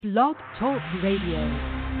Blog Talk Radio.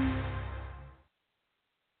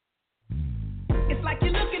 It's like you're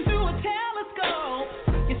looking through a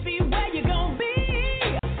telescope. You see where you're gonna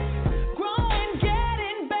be. Growing,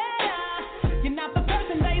 getting better. You're not the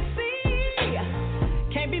person they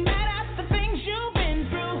see. Can't be mad at the things you've been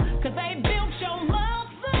through, 'cause they built your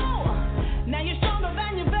muscle. Now you're stronger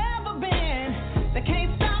than you've ever been. They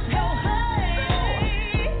can't stop your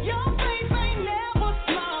hustle. Your faith ain't never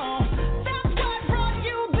small. That's what brought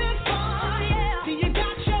you this far. Yeah. See, you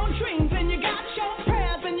got your dreams and you got your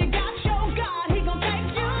prayers and you got your God. He gon' take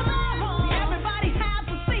you there. See, everybody has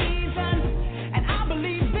a season, and I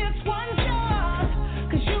believe this one's yours.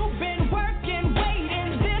 'Cause you've been working,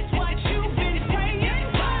 waiting. This what you've been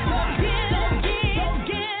praying for. Go get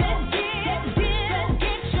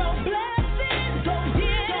your blessing. Go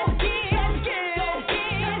get it. It's your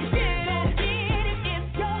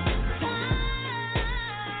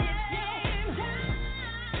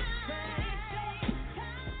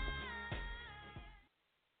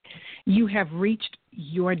You have reached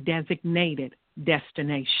your designated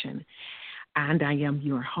destination. And I am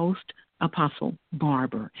your host, Apostle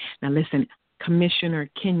Barber. Now listen, Commissioner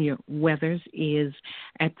Kenya Weathers is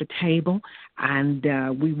at the table, and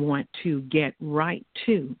we want to get right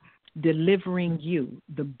to delivering you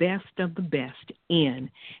the best of the best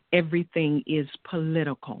in Everything is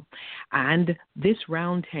Political. And this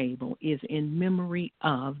roundtable is in memory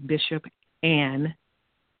of Bishop Ann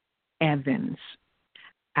Evans,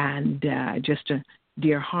 and just a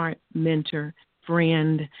dear heart mentor,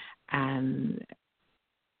 friend, and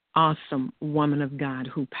awesome woman of God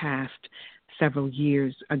who passed several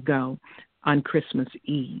years ago on Christmas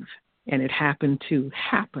Eve. And it happened to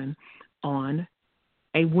happen on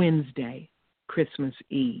a Wednesday, Christmas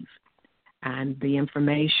Eve. And the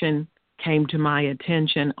information came to my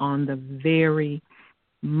attention on the very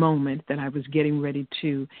moment that I was getting ready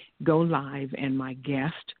to go live, and my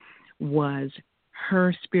guest was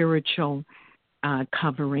her spiritual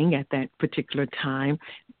covering at that particular time,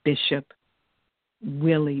 Bishop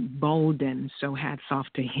Willie Bolden. So hats off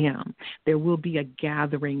to him. There will be a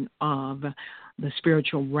gathering of the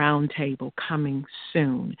spiritual roundtable coming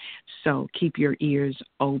soon. So keep your ears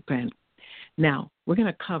open. Now, we're going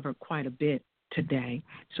to cover quite a bit today.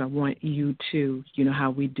 So I want you to, you know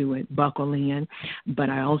how we do it, buckle in.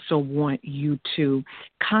 But I also want you to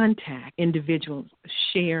contact individuals,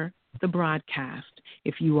 share the broadcast.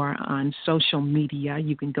 If you are on social media,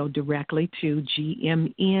 you can go directly to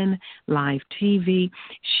GMN Live TV,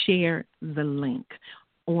 share the link,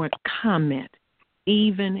 or comment.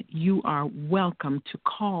 Even you are welcome to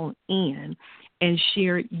call in and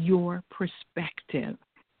share your perspective.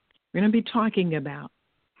 We're going to be talking about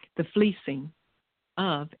the fleecing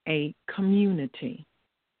of a community.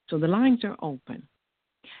 So the lines are open,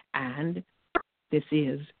 and this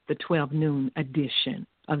is the 12 noon edition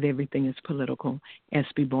of Everything is Political,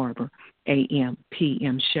 SB Barber, AM,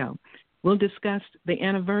 PM show. We'll discuss the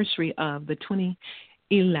anniversary of the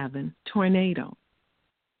 2011 tornado,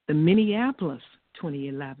 the Minneapolis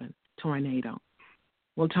 2011 tornado.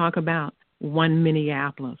 We'll talk about One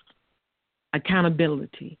Minneapolis,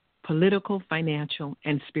 accountability, political, financial,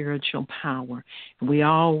 and spiritual power. We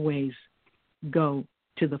always go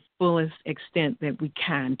to the fullest extent that we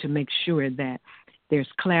can to make sure that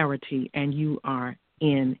there's clarity and you are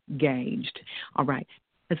engaged. All right,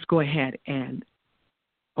 let's go ahead and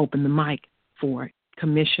open the mic for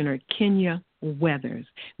Commissioner Kenya Weathers.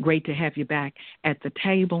 Great to have you back at the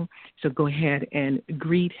table. So go ahead and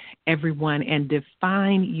greet everyone and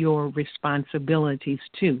define your responsibilities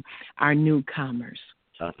to our newcomers.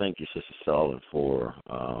 Thank you, Sister Sullivan, for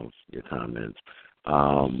your comments.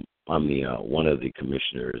 I'm one of the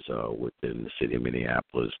commissioners within the city of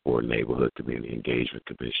Minneapolis for Neighborhood Community Engagement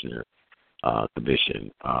Commission.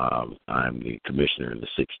 I'm the commissioner in the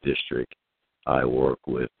 6th District. I work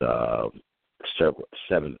with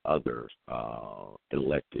 7 other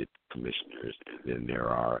elected commissioners, and then there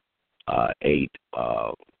are 8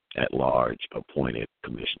 at-large appointed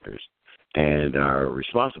commissioners. And our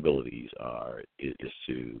responsibilities is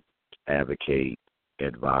to advocate,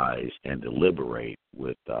 advise, and deliberate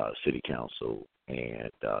with City Council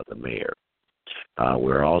and the mayor.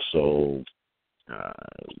 We're also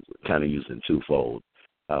kind of using twofold.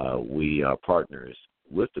 We are partners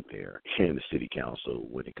with the mayor and the City Council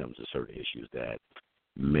when it comes to certain issues that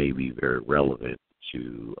may be very relevant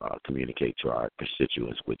to communicate to our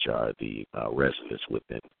constituents, which are the residents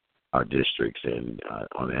within our districts. And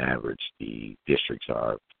on average, the districts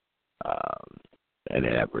are an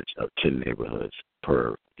average of 10 neighborhoods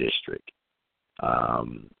per district.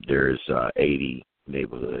 There's 80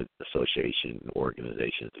 neighborhood association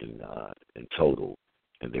organizations in total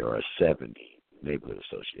and there are 70 neighborhood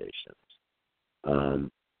associations.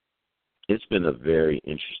 It's been a very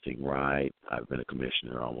interesting ride. I've been a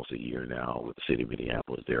commissioner almost a year now with the city of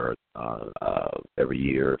Minneapolis. There are every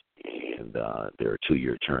year, and there are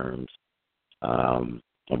 2-year terms. I'm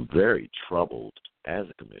very troubled as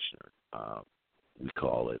a commissioner. We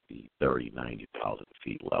call it the 90,000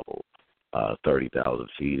 feet level. 30,000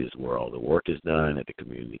 feet is where all the work is done at the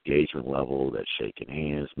community engagement level. That's shaking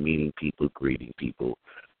hands, meeting people, greeting people,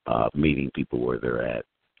 meeting people where they're at.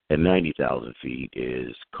 And 90,000 feet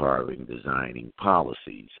is carving, designing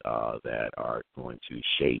policies that are going to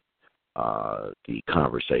shape the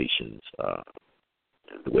conversations,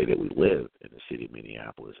 the way that we live in the city of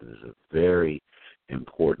Minneapolis. And it's a very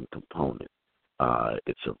important component.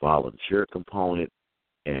 It's a volunteer component,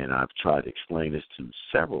 and I've tried to explain this to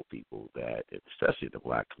several people that, especially the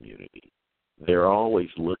black community, they're always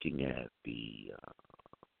looking at the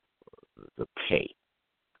pay.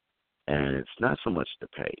 And it's not so much the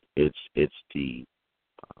pay; it's the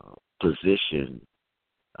position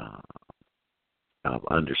of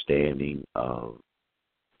understanding of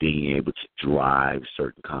being able to drive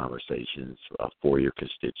certain conversations for your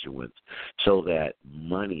constituents, so that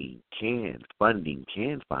funding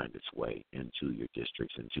can find its way into your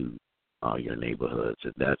districts, into your neighborhoods,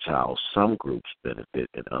 and that's how some groups benefit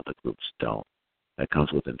and other groups don't. That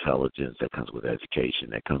comes with intelligence, that comes with education,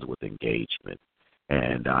 that comes with engagement.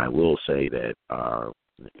 And I will say that our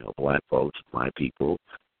black folks, my people,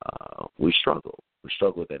 we struggle. We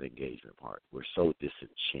struggle with that engagement part. We're so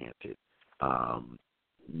disenchanted.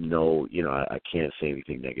 I can't say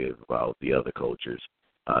anything negative about the other cultures.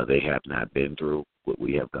 They have not been through what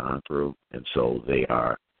we have gone through, and so they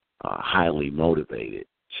are highly motivated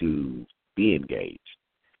to be engaged.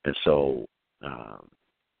 And so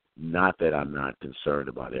not that I'm not concerned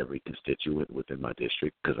about every constituent within my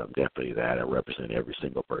district, because I'm definitely that. I represent every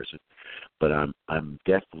single person. But I'm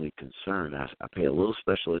definitely concerned. I pay a little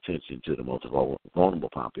special attention to the most vulnerable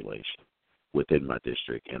population within my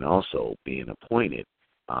district, and also being appointed.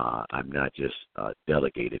 I'm not just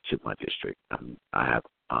delegated to my district. I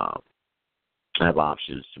have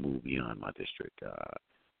options to move beyond my district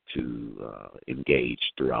to engage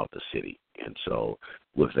throughout the city. And so,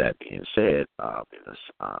 with that being said,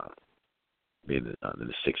 being in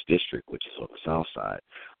the 6th district, which is on the south side,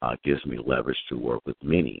 gives me leverage to work with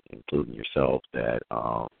many, including yourself, that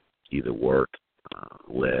either work,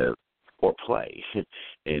 live, or play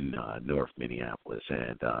in North Minneapolis.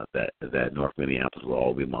 And that North Minneapolis will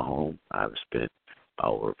all be my home. I've spent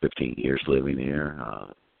over 15 years living there.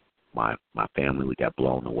 My family, we got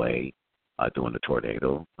blown away during the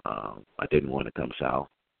tornado. I didn't want to come south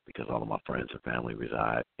because all of my friends and family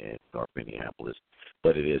reside in North Minneapolis.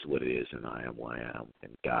 But it is what it is, and I am what I am,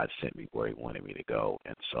 and God sent me where he wanted me to go.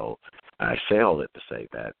 And so I say all that to say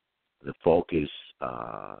that the focus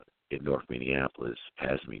in North Minneapolis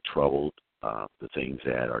has me troubled, the things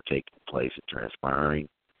that are taking place and transpiring.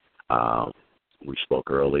 We spoke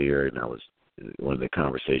earlier, and one of the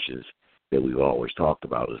conversations that we've always talked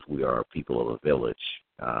about is we are people of a village.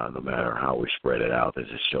 No matter how we spread it out, it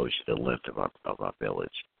just shows you the length of our village.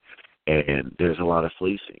 And there's a lot of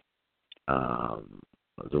fleecing.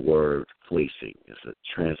 The word fleecing is a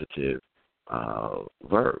transitive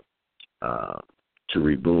verb. To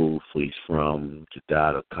remove, fleece from, to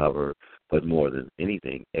dot or cover, but more than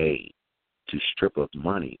anything, A, to strip of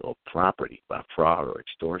money or property by fraud or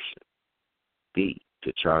extortion. B,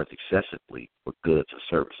 to charge excessively for goods or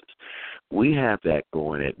services. We have that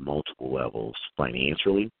going at multiple levels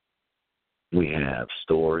financially. We have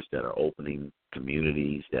stores that are opening,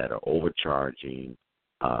 communities that are overcharging,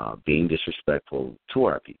 being disrespectful to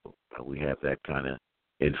our people. We have that kind of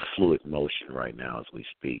in fluid motion right now as we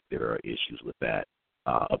speak. There are issues with that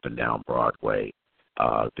up and down Broadway.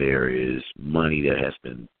 There is money that has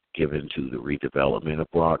been given to the redevelopment of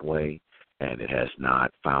Broadway, and it has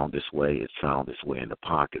not found its way. It's found its way in the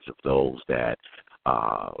pockets of those that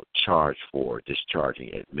charge for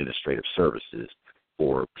discharging administrative services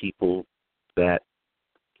for people that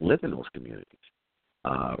live in those communities.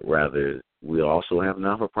 Rather, we also have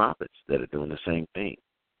not-for-profits that are doing the same thing.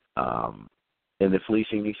 And the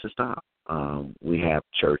fleecing needs to stop. We have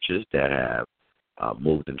churches that have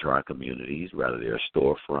moved into our communities. Rather, they're a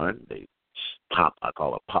storefront. They I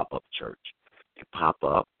call it pop-up church. They pop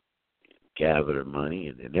up, gather their money,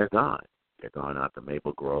 and then they're gone. They're gone out to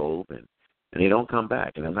Maple Grove, and they don't come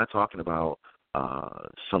back. And I'm not talking about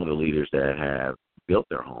some of the leaders that have built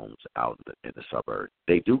their homes out in the suburbs.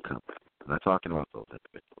 They do come back. I'm not talking about those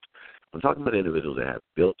individuals. I'm talking about individuals that have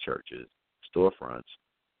built churches, storefronts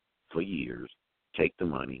for years, take the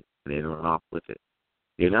money, and they run off with it.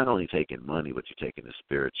 You're not only taking money, but you're taking the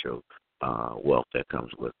spiritual wealth that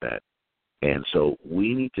comes with that. And so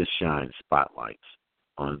we need to shine spotlights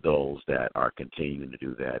on those that are continuing to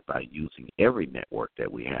do that by using every network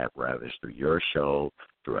that we have, whether it's through your show,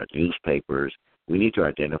 through our newspapers. We need to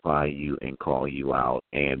identify you and call you out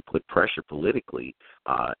and put pressure politically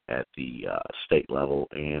at the state level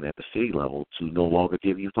and at the city level to no longer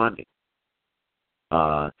give you funding.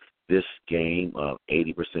 This game of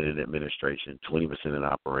 80% in administration, 20% in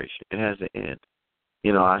operation, it has to end.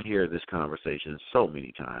 You know, I hear this conversation so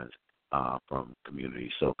many times from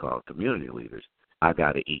so-called community leaders. I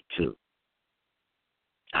got to eat too.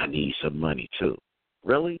 I need some money too.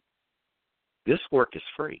 Really? This work is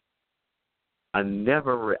free. I've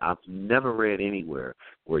never read anywhere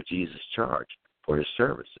where Jesus charged for his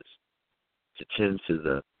services to tend to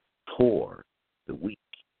the poor, the weak.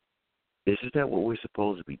 Isn't that what we're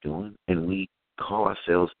supposed to be doing? And we call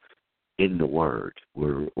ourselves in the Word.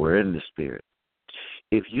 We're in the Spirit.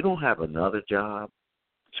 If you don't have another job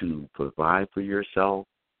to provide for yourself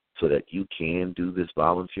so that you can do this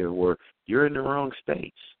volunteer work, you're in the wrong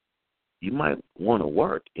space. You might want to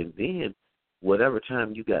work, and then whatever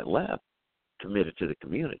time you got left, commit it to the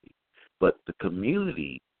community. But the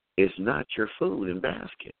community is not your food and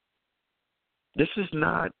basket. This is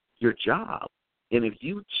not your job. And if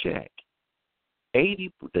you check,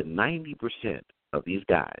 80 to 90% of these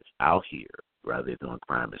guys out here, whether they're doing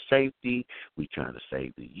crime and safety, we trying to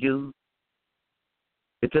save the youth,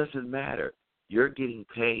 it doesn't matter. You're getting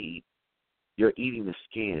paid. You're eating the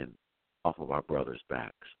skin off of our brothers'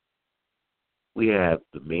 backs. We have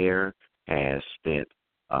the mayor has spent,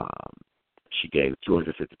 she gave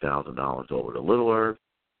 $250,000 over to Little Earth,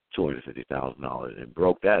 $250,000, and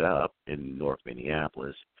broke that up in North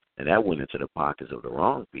Minneapolis, and that went into the pockets of the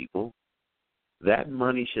wrong people. That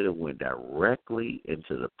money should have went directly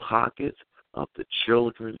into the pockets of the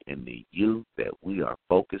children and the youth that we are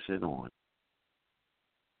focusing on.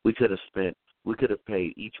 We could have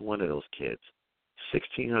paid each one of those kids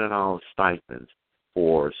 $1,600 stipends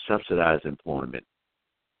for subsidized employment.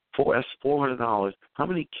 That's $400. How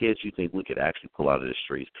many kids do you think we could actually pull out of the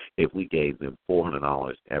streets if we gave them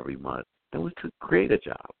 $400 every month? And we could create a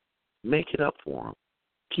job, make it up for them,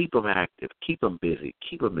 keep them active, keep them busy,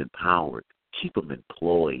 keep them empowered, keep them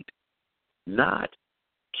employed, not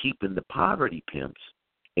keeping the poverty pimps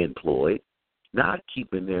employed, not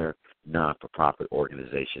keeping their non-for-profit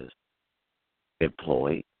organizations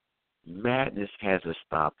employed. Madness has to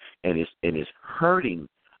stop, and it's hurting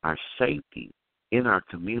our safety in our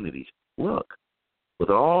communities. Look, with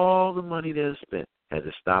all the money that is spent, has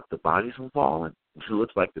it stopped the bodies from falling? It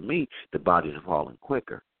looks like to me the bodies are falling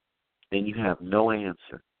quicker, and you have no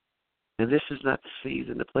answer. And this is not the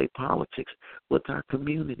season to play politics with our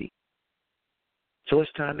community. So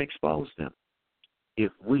it's time to expose them.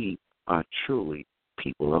 If we are truly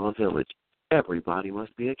people of a village, everybody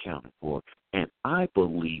must be accounted for. And I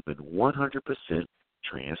believe in 100%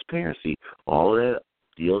 transparency. All that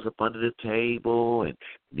deals up under the table and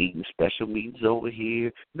meeting special meetings over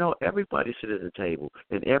here. No, everybody sit at the table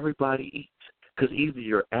and everybody eats. Because either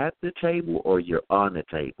you're at the table or you're on the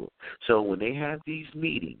table. So when they have these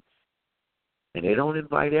meetings and they don't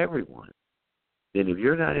invite everyone, then if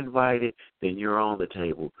you're not invited, then you're on the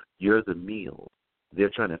table. You're the meal. They're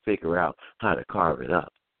trying to figure out how to carve it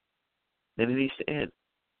up. And it needs to end.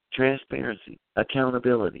 Transparency,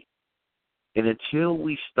 accountability. And until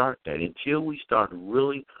we start that, until we start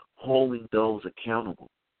really holding those accountable,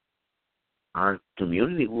 our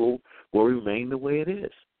community will remain the way it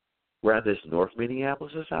is. Whether it's North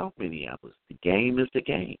Minneapolis or South Minneapolis, the game is the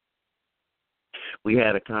game. We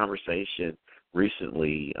had a conversation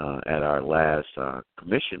recently at our last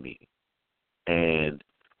commission meeting, and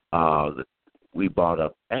we brought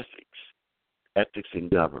up ethics in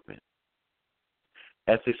government.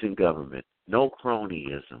 Ethics in government, no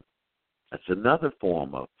cronyism. That's another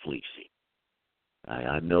form of fleecing.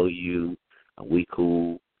 I know you, we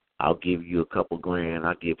cool. I'll give you a couple grand.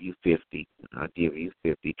 I'll give you 50. I'll give you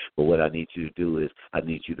 50. But what I need you to do is I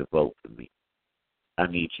need you to vote for me. I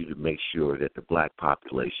need you to make sure that the black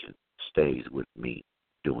population stays with me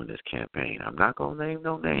during this campaign. I'm not going to name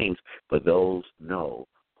no names, but those know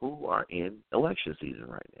who are in election season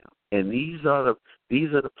right now. And these are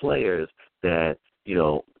the players that,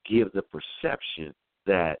 give the perception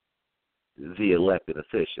that the elected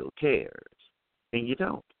official cares. And you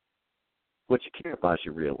don't. What you care about is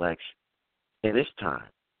your reelection. And it's time,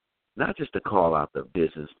 not just to call out the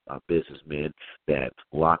businessmen that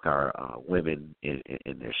lock our women in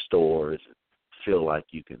their stores and feel like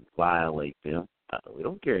you can violate them. We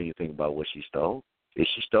don't care anything about what she stole. If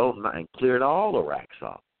she stole and cleared all the racks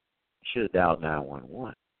off, Should have dialed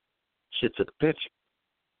 911. Should have took a picture.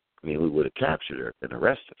 I mean, we would have captured her and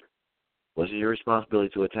arrested her. Wasn't your responsibility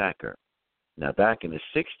to attack her. Now, back in the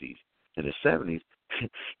 60s and the 70s,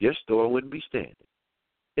 your store wouldn't be standing.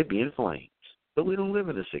 It'd be in flames. But we don't live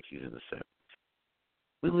in the 60s and the 70s.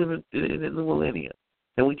 We live in the millennia,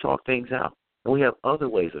 and we talk things out. And we have other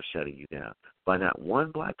ways of shutting you down by not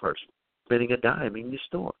one black person spending a dime in your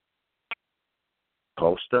store.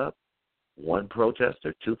 Post up, one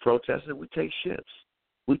protester, two protesters, we take shifts.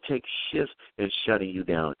 We take shifts in shutting you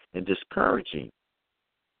down and discouraging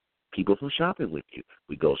people from shopping with you.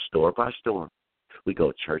 We go store by store. We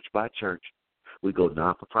go church by church. We go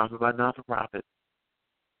non-for-profit by non-for-profit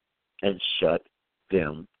and shut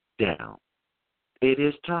them down. It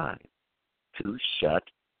is time to shut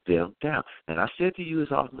them down. And I said to you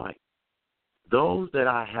as off mic, those that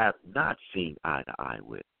I have not seen eye to eye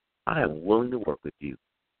with, I am willing to work with you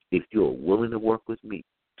if you are willing to work with me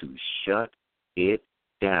to shut it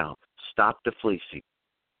down. Stop the fleecing.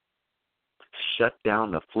 Shut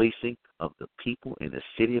down the fleecing of the people in the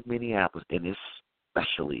city of Minneapolis, and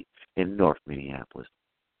especially in North Minneapolis.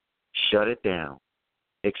 Shut it down.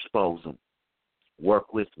 Expose them.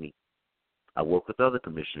 Work with me. I work with other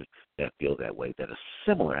commissioners that feel that way, that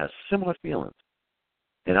are have similar feelings.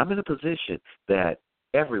 And I'm in a position that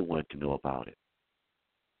everyone can know about it.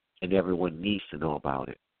 And everyone needs to know about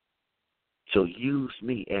it. So use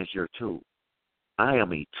me as your tool. I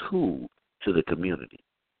am a tool to the community.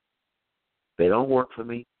 They don't work for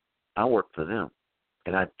me. I work for them.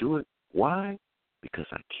 And I do it. Why? Because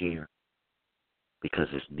I care. Because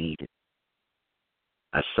it's needed.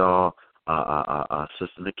 I saw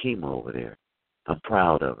Sister Nakima over there. I'm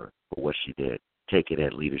proud of her for what she did, taking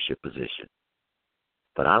that leadership position.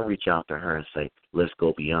 But I reach out to her and say, let's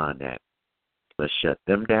go beyond that. Let's shut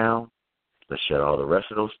them down. Let's shut all the rest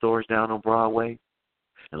of those stores down on Broadway.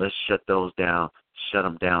 And let's shut those down, shut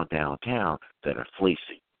them down downtown that are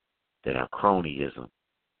fleecing, that have cronyism.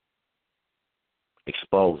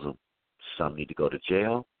 Expose them. Some need to go to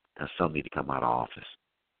jail, and some need to come out of office.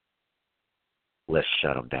 Let's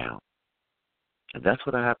shut them down. And that's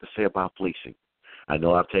what I have to say about fleecing. I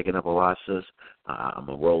know I've taken up a lot, sis. I'm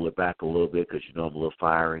going to roll it back a little bit because you know I'm a little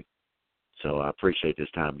fiery. So I appreciate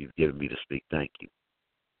this time you've given me to speak. Thank you.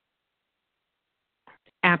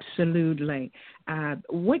 Absolutely.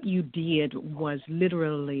 What you did was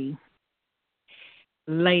literally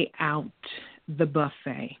lay out the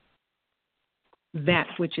buffet, that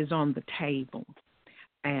which is on the table.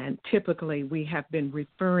 And typically we have been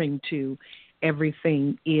referring to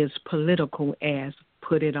everything is political as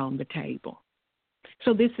put it on the table.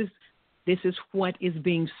 So this is what is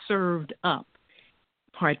being served up,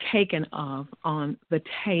 partaken of on the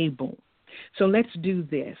table. So let's do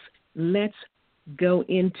this. Let's go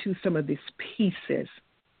into some of these pieces,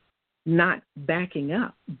 not backing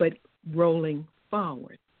up, but rolling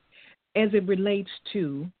forward. As it relates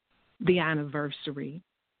to the anniversary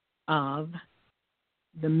of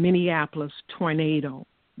the Minneapolis tornado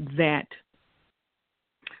that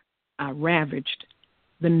ravaged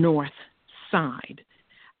the north side.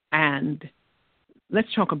 And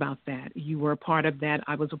let's talk about that. You were a part of that.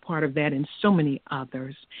 I was a part of that, and so many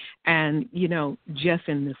others. And, you know, just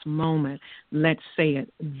in this moment, let's say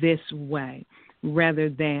it this way. Rather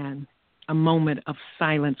than a moment of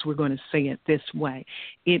silence, we're going to say it this way.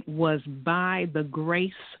 It was by the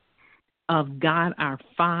grace of God our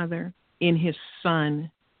Father in his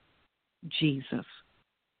Son, Jesus,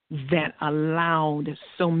 that allowed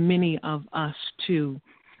so many of us to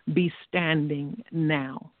be standing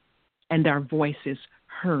now and our voices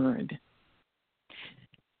heard.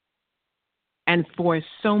 And for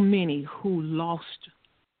so many who lost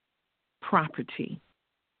property,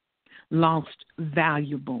 lost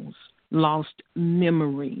valuables, lost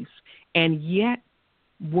memories, and yet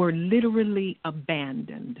were literally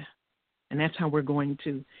abandoned. And that's how we're going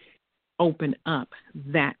to open up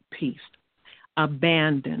that piece.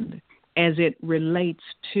 Abandoned, as it relates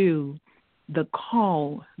to the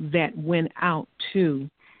call that went out to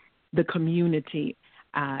the community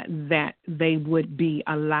that they would be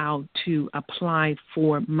allowed to apply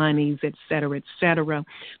for monies, et cetera,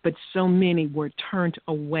 but so many were turned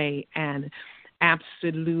away and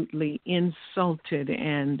absolutely insulted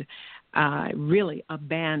and really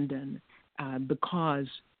abandoned because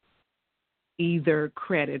either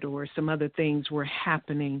credit or some other things were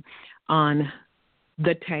happening on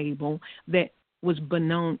the table that was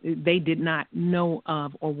beknown, they did not know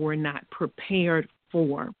of or were not prepared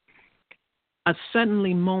for. A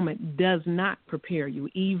suddenly moment does not prepare you.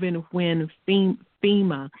 Even when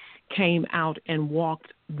FEMA came out and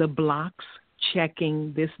walked the blocks,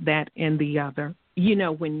 checking this, that, and the other,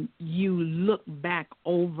 when you look back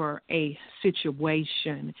over a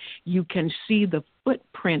situation, you can see the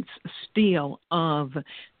footprints still of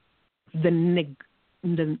the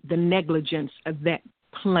negligence that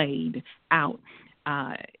played out,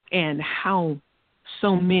 and how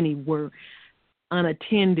so many were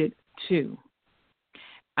unattended to.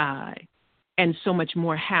 And so much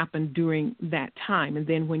more happened during that time. And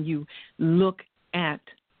then when you look at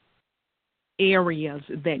areas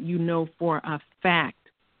that you know for a fact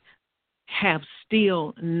have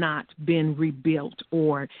still not been rebuilt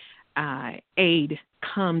or aid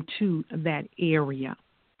come to that area.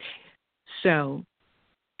 So,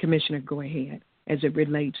 Commissioner, go ahead as it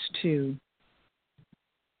relates to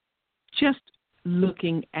just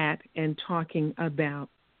looking at and talking about,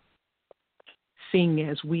 seeing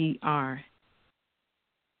as we are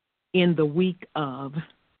in the week of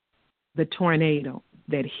the tornado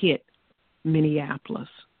that hit Minneapolis.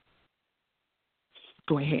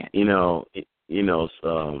 Go ahead. Sister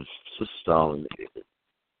Stalin,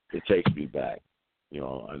 it takes me back,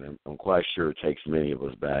 and I'm quite sure it takes many of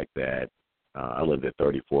us back that I lived at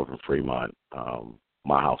 34th and Fremont.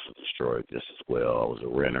 My house was destroyed just as well. I was a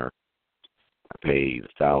renter. I paid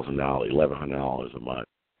 $1,000, $1,100 a month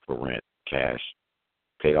for rent, cash.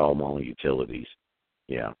 Paid all my own utilities.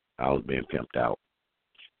 Yeah, I was being pimped out.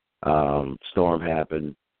 Storm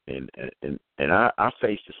happened, and I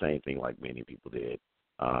faced the same thing like many people did.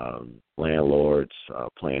 Landlords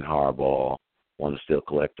playing hardball, want to still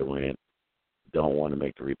collect the rent, don't want to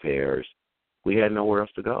make the repairs. We had nowhere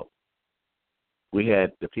else to go. We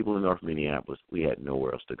had the people in North Minneapolis, we had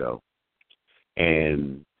nowhere else to go.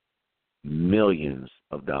 And millions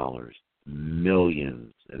of dollars,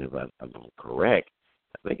 millions, and if I'm correct,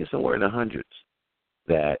 I think it's somewhere in the hundreds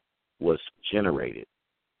that was generated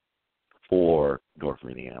for North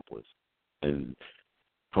Minneapolis. And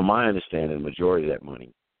from my understanding, the majority of that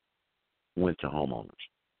money went to homeowners,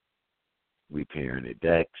 repairing their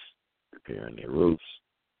decks, repairing their roofs.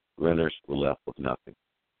 Renters were left with nothing.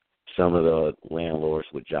 Some of the landlords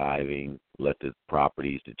were jiving, let the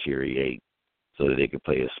properties deteriorate so that they could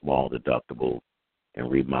pay a small deductible and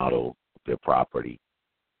remodel their property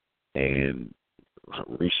and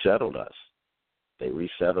resettled us. They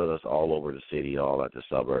resettled us all over the city, all at the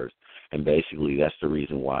suburbs, and basically that's the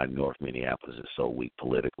reason why North Minneapolis is so weak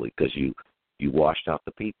politically, because you washed out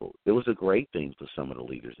the people. It was a great thing for some of the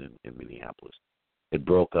leaders in Minneapolis. It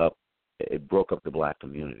broke up the black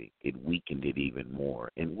community. It weakened it even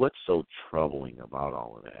more. And what's so troubling about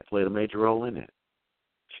all of that? Played a major role in it.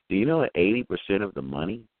 Do you know that 80% of the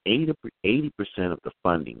money, 80% of the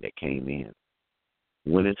funding that came in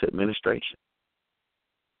went into administration?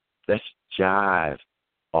 That's jive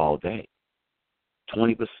all day.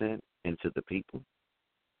 20% into the people.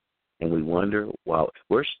 And we wonder, well,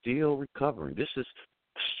 we're still recovering. This is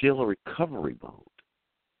still a recovery mode.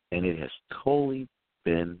 And it has totally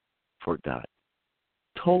been forgotten.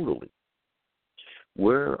 Totally.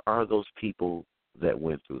 Where are those people that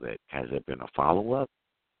went through that? Has there been a follow-up?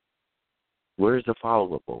 Where's the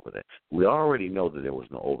follow-up over that? We already know that there was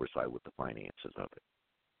no oversight with the finances of it.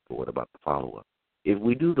 But what about the follow-up? If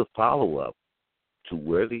we do the follow-up to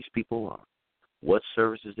where these people are, what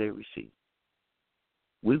services they receive,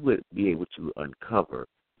 we would be able to uncover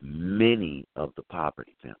many of the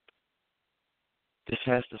poverty pimps. This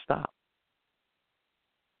has to stop.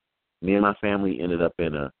 Me and my family ended up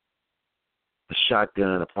in a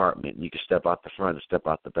shotgun apartment, and you could step out the front and step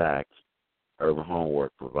out the back. Urban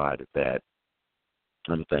Homework provided that.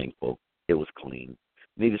 I'm thankful. It was clean.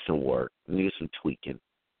 Needed some work. Needed some tweaking.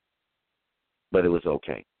 But it was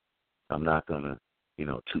okay. I'm not going to,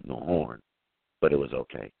 toot no horn, but it was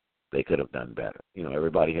okay. They could have done better.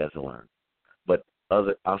 Everybody has to learn. But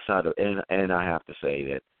outside of, and I have to say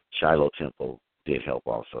that Shiloh Temple did help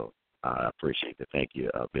also. I appreciate it. Thank you,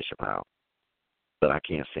 Bishop Howe. But I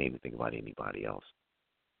can't say anything about anybody else.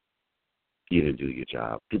 You didn't do your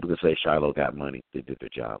job. People can say Shiloh got money. They did their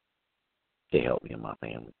job. They helped me and my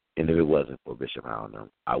family. And if it wasn't for Bishop Howe and them,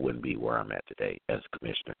 I wouldn't be where I'm at today as a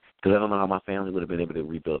commissioner. Because I don't know how my family would have been able to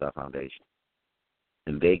rebuild our foundation.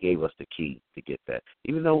 And they gave us the key to get that.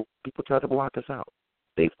 Even though people tried to block us out,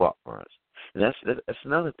 they fought for us. And that's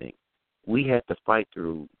another thing. We had to fight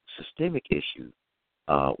through systemic issues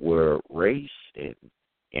where race and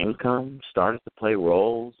income started to play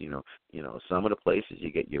roles. Some of the places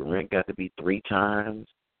you get your rent got to be 3 times.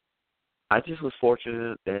 I just was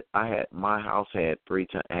fortunate that my house had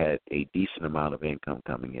had a decent amount of income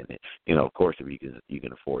coming in it. Of course, if you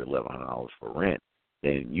can afford $1,100 for rent,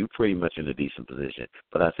 then you're pretty much in a decent position.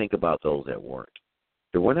 But I think about those that weren't.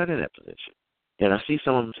 They were not in that position. And I see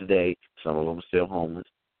some of them today. Some of them are still homeless.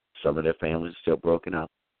 Some of their families are still broken up,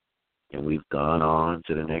 and we've gone on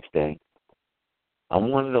to the next day. I'm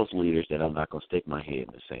one of those leaders that I'm not going to stick my head in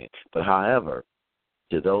the sand. But however,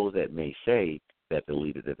 to those that may say that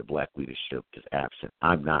the black leadership is absent,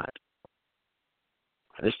 I'm not.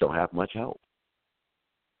 I just don't have much help.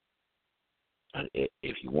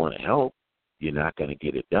 If you want to help, you're not going to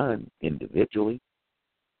get it done individually.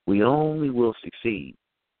 We only will succeed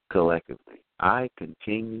collectively. I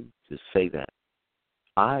continue to say that.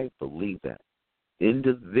 I believe that.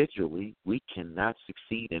 Individually, we cannot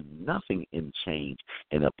succeed in nothing in change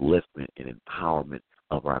and upliftment and empowerment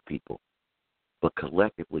of our people, but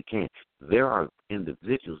collectively can. There are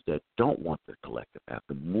individuals that don't want the collective. I have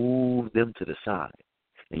to move them to the side,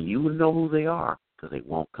 and you will know who they are because they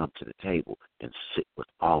won't come to the table and sit with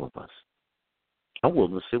all of us. I'm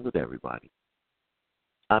willing to sit with everybody.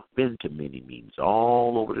 I've been to many meetings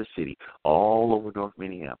all over the city, all over North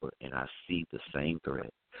Minneapolis, and I see the same thread.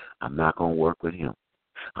 I'm not going to work with him.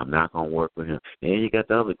 I'm not going to work with him. Then you got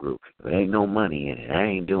the other group. If there ain't no money in it, I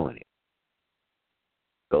ain't doing it.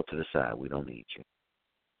 Go to the side. We don't need you.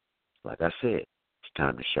 Like I said, it's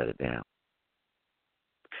time to shut it down.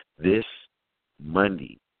 This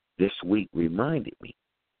Monday, this week, reminded me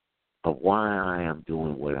of why I am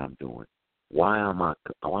doing what I'm doing, why I'm a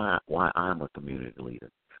community leader,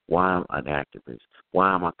 why I'm an activist, why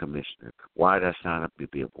I'm a commissioner, why did I sign up to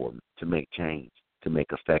be a board, to make change, to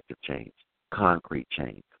make effective change, concrete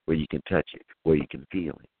change, where you can touch it, where you can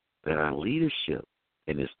feel it. That our leadership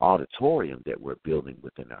in this auditorium that we're building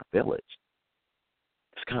within our village,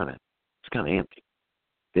 it's kind of empty.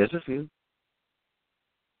 There's a few.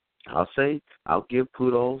 I'll give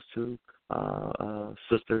kudos to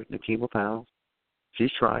Sister Nakima Pounds.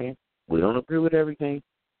 She's trying. We don't agree with everything,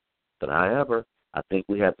 but however, I think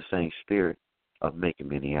we have the same spirit of making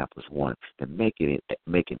Minneapolis one and making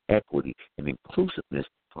equity and inclusiveness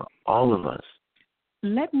for all of us.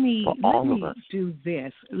 Let me do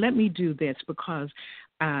this because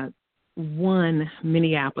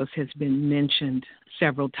Minneapolis has been mentioned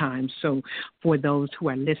several times. So for those who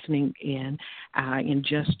are listening in and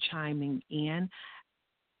just chiming in,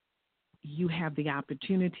 you have the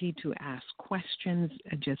opportunity to ask questions.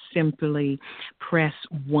 Just simply press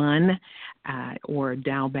 1 or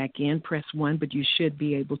dial back in, press 1, but you should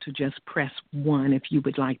be able to just press 1 if you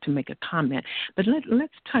would like to make a comment. But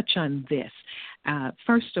let's touch on this.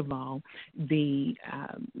 First of all, the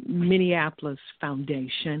Minneapolis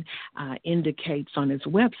Foundation indicates on its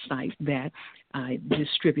website that it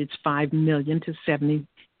distributes $5 million to $70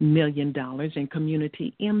 million in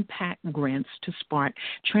community impact grants to spark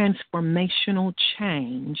transformational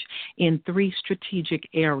change in 3 strategic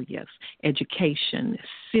areas: education,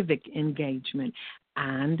 civic engagement,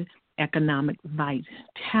 and economic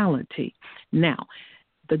vitality. Now,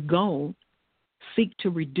 the goal: seek to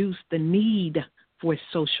reduce the need for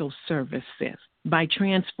social services by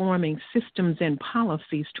transforming systems and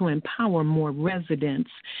policies to empower more residents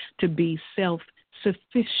to be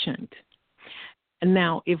self-sufficient.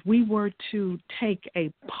 Now, if we were to take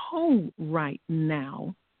a poll right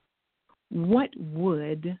now, what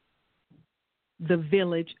would the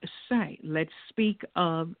village say? Let's speak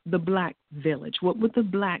of the black village. What would the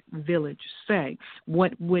black village say?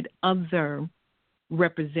 What would other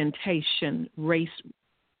race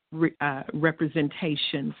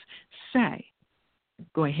representations say?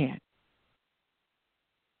 Go ahead.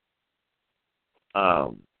 I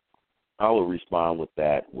will respond with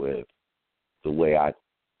that with the way I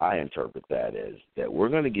interpret that is that we're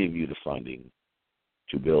going to give you the funding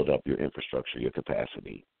to build up your infrastructure, your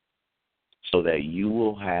capacity, so that you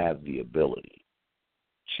will have the ability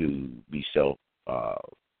to be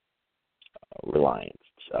self-reliant.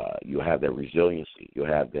 You'll have that resiliency. You'll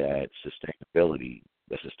have that sustainability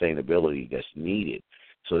that's needed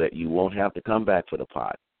so that you won't have to come back for the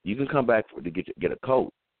pot. You can come back to get a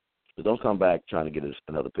coat, but don't come back trying to get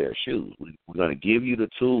another pair of shoes. We're going to give you the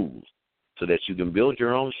tools so that you can build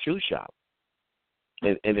your own shoe shop.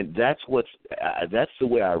 And that's the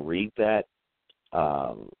way I read that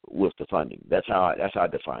with the funding. That's how I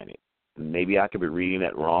define it. Maybe I could be reading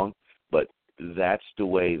that wrong, but that's the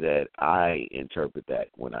way that I interpret that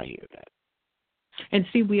when I hear that. And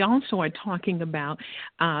see, we also are talking about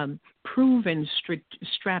proven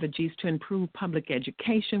strategies to improve public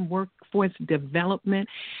education, workforce development,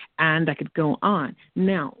 and I could go on.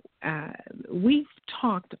 Now, we've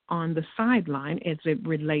talked on the sideline as it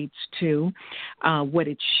relates to what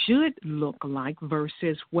it should look like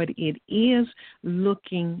versus what it is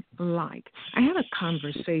looking like. I had a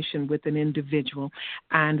conversation with an individual,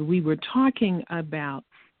 and we were talking about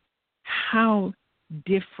how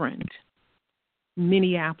different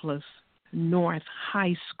Minneapolis North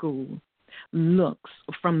High School looks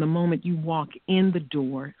from the moment you walk in the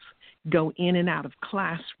doors, go in and out of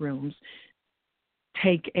classrooms,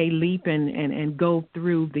 take a leap and go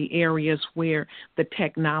through the areas where the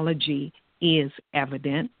technology is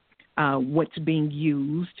evident, what's being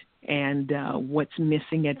used and what's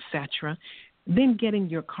missing, etc. Then get in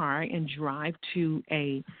your car and drive to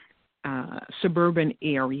a suburban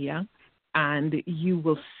area, and you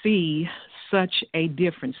will see such a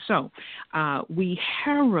difference. So we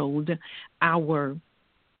herald our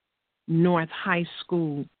North High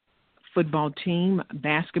School football team,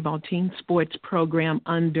 basketball team, sports program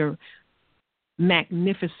under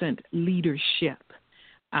magnificent leadership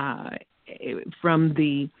from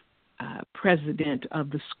the president of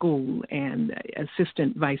the school and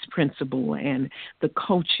assistant vice principal and the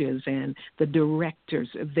coaches and the directors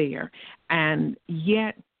there. And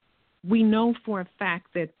yet we know for a fact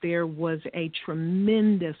that there was a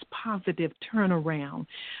tremendous positive turnaround.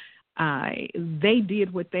 They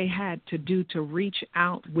did what they had to do to reach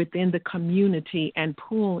out within the community and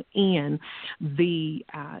pull in the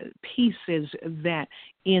pieces that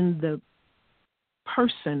in the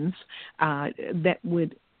persons that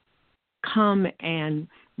would come and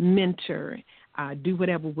mentor, do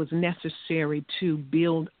whatever was necessary to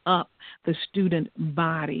build up the student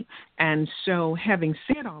body. And so having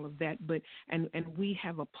said all of that, and we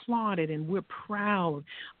have applauded and we're proud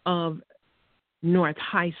of North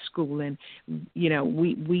High School, and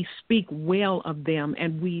we speak well of them,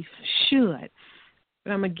 and we should.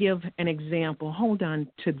 But I'm going to give an example. Hold on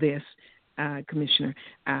to this, Commissioner.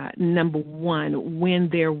 Number one, when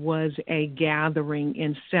there was a gathering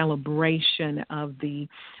in celebration of the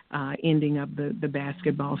ending of the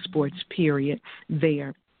basketball sports period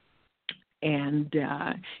there, and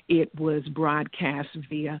it was broadcast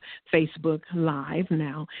via Facebook Live.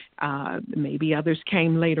 Now, maybe others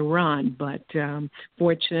came later on, but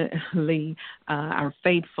fortunately, our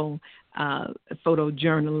faithful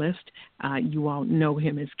photojournalist, you all know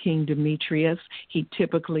him as King Demetrius. He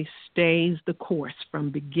typically stays the course from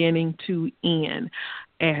beginning to end,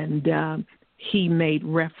 and he made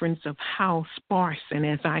reference of how sparse, and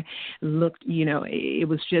as I looked, it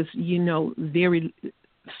was just, very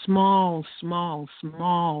small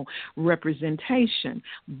representation.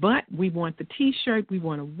 But we want the T-shirt, we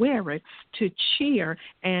want to wear it to cheer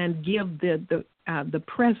and give the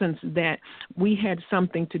presence that we had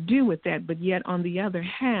something to do with that. But yet, on the other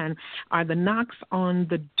hand, are the knocks on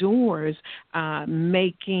the doors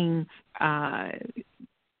making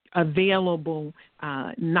available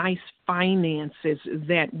nice finances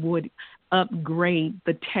that would upgrade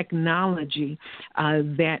the technology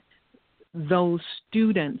that those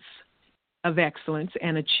students of excellence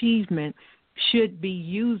and achievement should be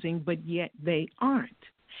using, but yet they aren't.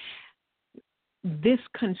 This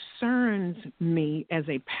concerns me as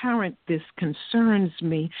a parent. This concerns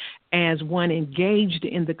me as one engaged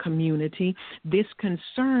in the community. This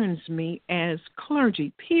concerns me as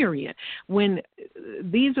clergy, period. When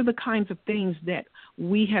these are the kinds of things that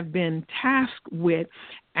we have been tasked with,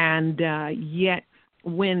 and yet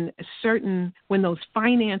when those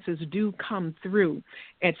finances do come through,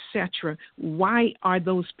 etc., why are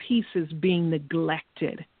those pieces being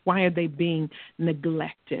neglected? Why are they being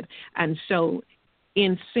neglected? And so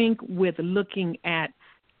in sync with looking at,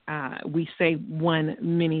 we say one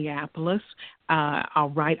Minneapolis, all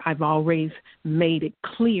right, I've always made it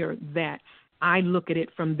clear that I look at it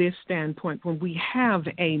from this standpoint. When we have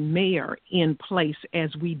a mayor in place, as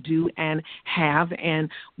we do and have, and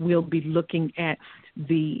we'll be looking at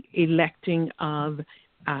the electing of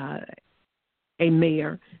a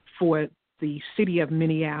mayor for the city of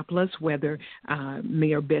Minneapolis, whether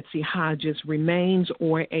Mayor Betsy Hodges remains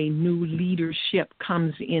or a new leadership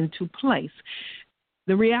comes into place.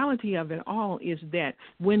 The reality of it all is that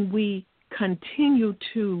when we continue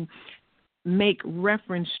to make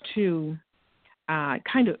reference to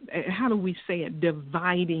kind of, how do we say it,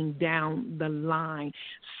 dividing down the line.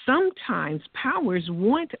 Sometimes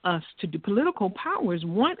political powers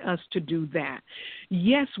want us to do that.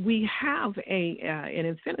 Yes, we have an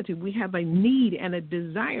infinity, we have a need and a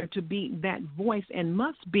desire to be that voice, and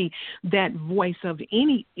must be that voice of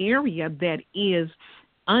any area that is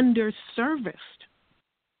underserviced,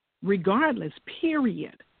 regardless,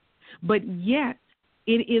 period. But yet,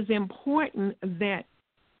 it is important that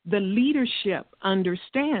the leadership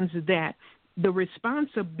understands that the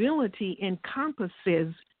responsibility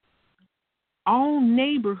encompasses all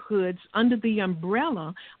neighborhoods under the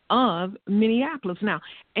umbrella of Minneapolis. Now,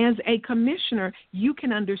 as a commissioner, you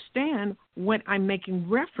can understand what I'm making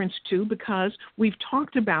reference to because we've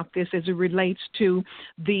talked about this as it relates to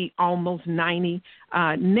the almost 90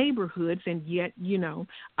 neighborhoods, and yet,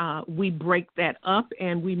 we break that up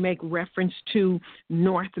and we make reference to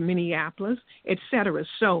North Minneapolis, et cetera.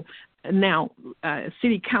 So now,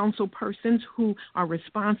 city council persons who are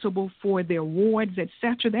responsible for their wards, et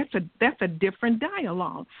cetera, that's a different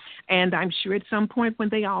dialogue. And I'm sure at some point when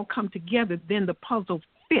they all come together, then the puzzle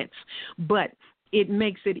fits. But it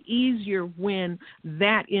makes it easier when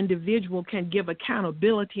that individual can give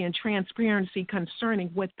accountability and transparency concerning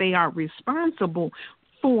what they are responsible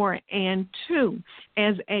for and to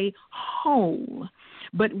as a whole.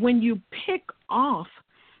 But when you pick off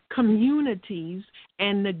communities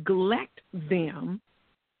and neglect them,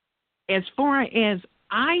 as far as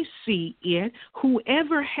I see it,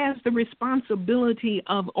 whoever has the responsibility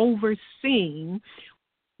of overseeing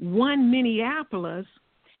one Minneapolis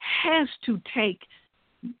has to take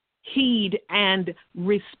heed and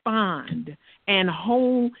respond and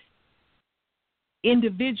hold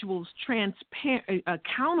individuals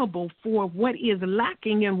accountable for what is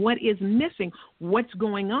lacking and what is missing, what's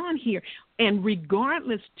going on here. And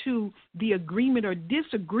regardless to the agreement or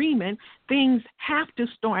disagreement, things have to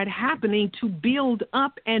start happening to build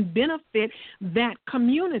up and benefit that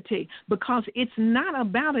community, because it's not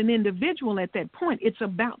about an individual at that point. It's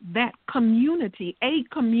about that community, a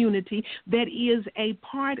community that is a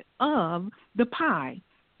part of the pie.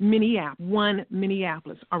 One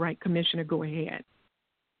Minneapolis. All right, Commissioner, go ahead.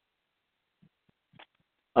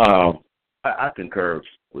 I concur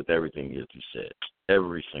with everything that you said,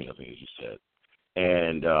 every single thing you said.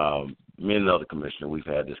 And me and another commissioner, we've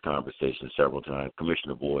had this conversation several times.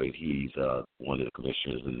 Commissioner Boyd, he's one of the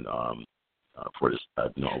commissioners in for this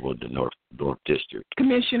the North District.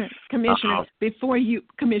 Commissioner, before you,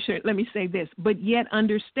 Commissioner, let me say this, but yet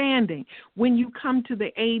understanding when you come to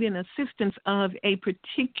the aid and assistance of a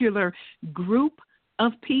particular group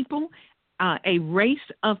of people, a race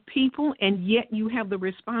of people, and yet you have the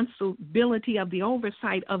responsibility of the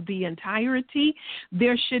oversight of the entirety,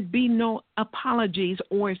 there should be no apologies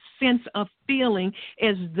or sense of feeling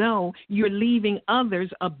as though you're leaving others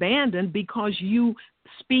abandoned because you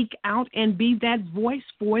speak out and be that voice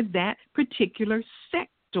for that particular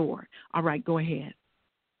sector. All right, go ahead.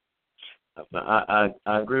 I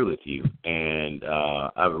agree with you, and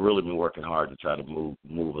I've really been working hard to try to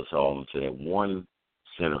move us all into that one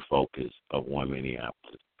center focus of one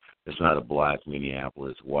Minneapolis. It's not a black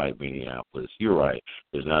Minneapolis, white Minneapolis. You're right.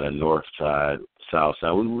 There's not a north side, south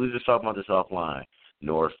side. We were just talking about this offline.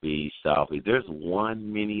 Northeast, southeast. There's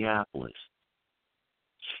one Minneapolis.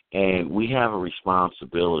 And we have a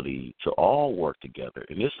responsibility to all work together.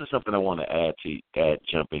 And this is something I want to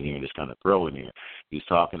jump in here and just kind of throw in here. He's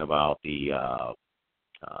talking about the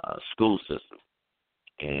school system.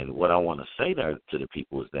 And what I want to say there to the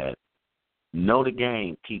people is that know the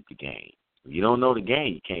game, keep the game. If you don't know the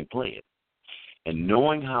game, you can't play it. And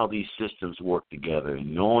knowing how these systems work together,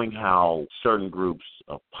 and knowing how certain groups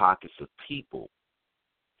of pockets of people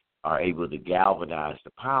are able to galvanize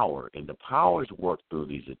the power, and the powers work through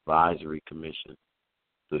these advisory commissions,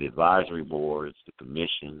 through the advisory boards, the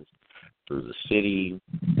commissions, through the city,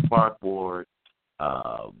 park board,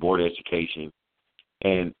 board of education,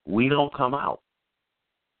 and we don't come out.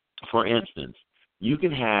 For instance, you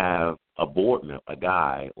can have a board member, a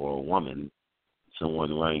guy or a woman,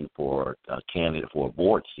 someone running for a candidate for a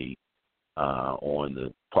board seat on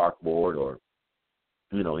the park board or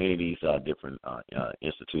any of these different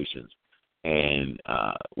institutions, and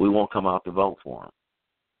we won't come out to vote for them,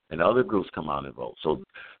 and other groups come out and vote.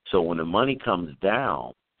 So when the money comes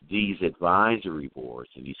down, these advisory boards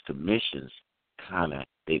and these commissions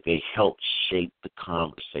they help shape the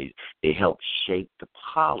conversation. They help shape the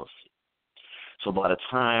policy. So by the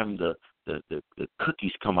time the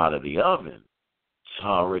cookies come out of the oven, it's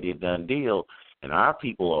already a done deal. And our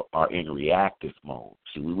people are in reactive mode.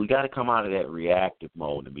 See, we got to come out of that reactive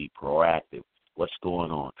mode and be proactive. What's going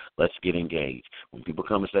on? Let's get engaged. When people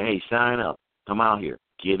come and say, hey, sign up, come out here,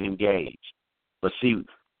 get engaged. But see,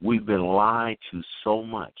 we've been lied to so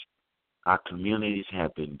much. Our communities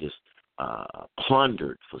have been just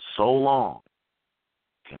plundered for so long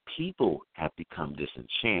that people have become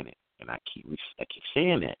disenchanted. And I keep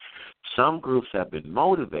saying that. Some groups have been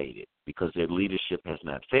motivated because their leadership has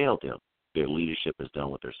not failed them. Their leadership has done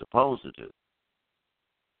what they're supposed to do,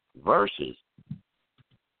 versus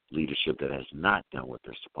leadership that has not done what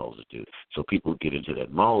they're supposed to do. So people get into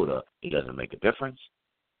that mode of, it doesn't make a difference.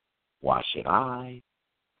 Why should I?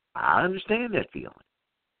 I understand that feeling.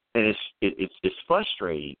 And it's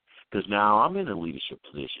frustrating because now I'm in a leadership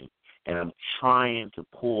position and I'm trying to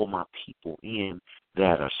pull my people in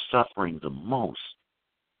that are suffering the most.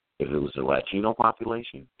 If it was the Latino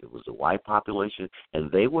population, if it was the white population,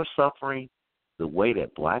 and they were suffering the way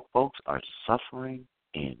that black folks are suffering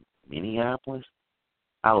in Minneapolis,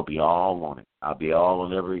 I would be all on it. I'll be all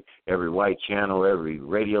on every white channel, every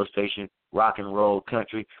radio station, rock and roll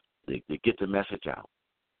country, to get the message out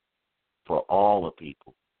for all the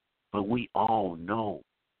people. But we all know,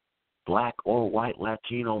 black or white,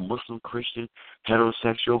 Latino, Muslim, Christian,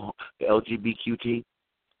 heterosexual, LGBTQ,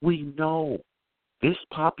 we know this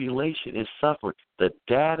population is suffering. The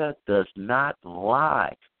data does not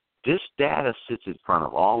lie. This data sits in front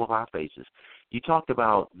of all of our faces. You talked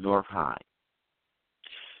about North High.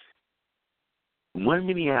 One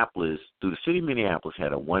Minneapolis, through the city of Minneapolis,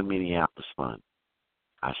 had a One Minneapolis Fund.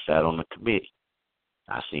 I sat on the committee.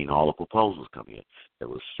 I seen all the proposals come in. There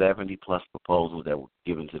was 70-plus proposals that were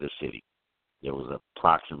given to the city. There was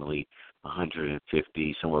approximately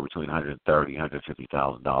 150, somewhere between 130,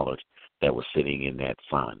 $150,000 that was sitting in that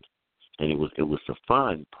fund, and it was to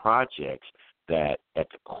fund projects that, at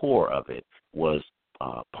the core of it, was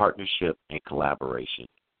partnership and collaboration.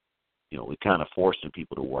 You know, we kind of forcing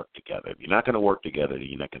people to work together. If you're not going to work together, then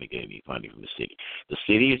you're not going to get any funding from the city. The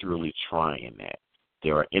city is really trying that.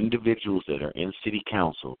 There are individuals that are in city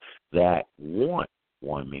council that want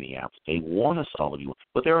One Minneapolis. They want us all to be one,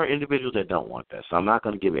 but there are individuals that don't want that. So I'm not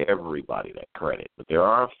going to give everybody that credit, but there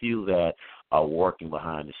are a few that are working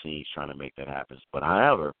behind the scenes trying to make that happen. But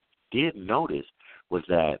however, did notice was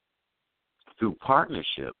that through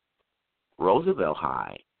partnership, Roosevelt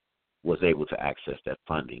High was able to access that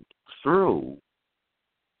funding through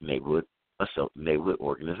neighborhood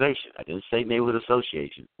organization. I didn't say neighborhood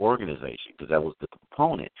association, organization, because that was the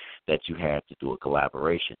component that you had to do a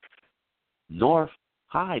collaboration. North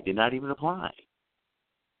High did not even apply.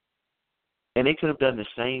 And they could have done the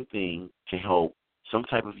same thing to help some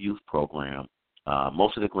type of youth program.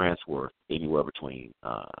 Most of the grants were anywhere between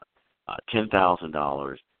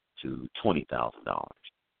 $10,000 to $20,000.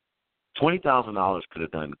 $20,000 could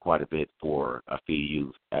have done quite a bit for a few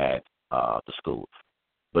youth at the school.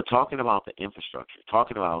 But talking about the infrastructure,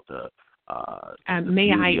 talking about the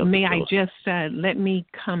may I just let me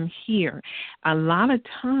come here. A lot of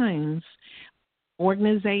times,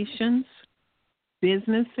 organizations,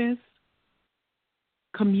 businesses,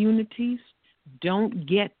 communities don't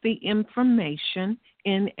get the information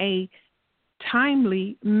in a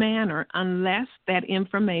timely manner unless that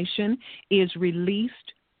information is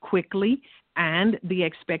released quickly, and the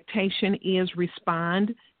expectation is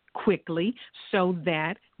respond quickly so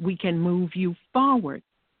that we can move you forward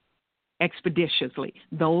expeditiously.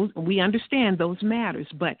 We understand those matters,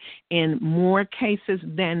 but in more cases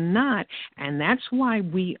than not, and that's why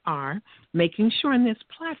we are making sure in this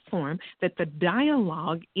platform that the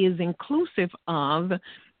dialogue is inclusive of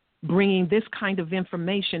bringing this kind of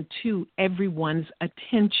information to everyone's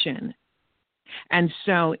attention. And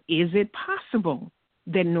so is it possible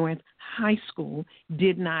that North High School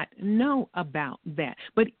did not know about that?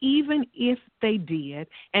 But even if they did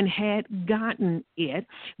and had gotten it,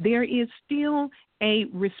 there is still a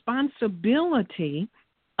responsibility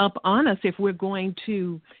up on us if we're going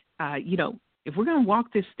to, if we're going to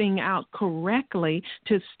walk this thing out correctly,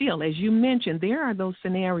 to still, as you mentioned, there are those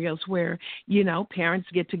scenarios where, parents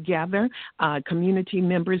get together, community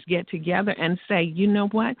members get together and say, you know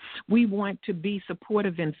what, we want to be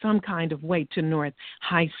supportive in some kind of way to North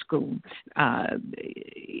High School,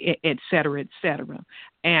 et cetera, et cetera.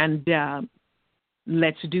 And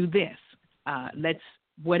let's do this. Let's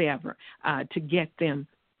whatever, to get them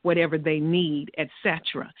whatever they need, et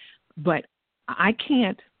cetera. But I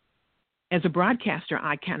can't, as a broadcaster,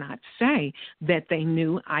 I cannot say that they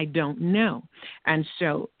knew. I don't know. And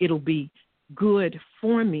so it'll be good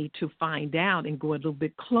for me to find out and go a little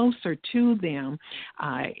bit closer to them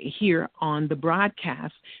here on the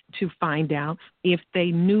broadcast to find out if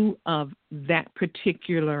they knew of that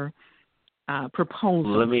particular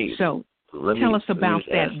proposal. Tell us about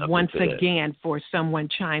that once again for someone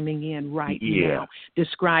chiming in right now.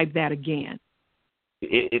 Describe that again.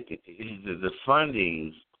 The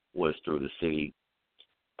funding was through the city.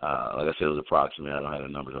 Like I said, it was approximately, I don't have the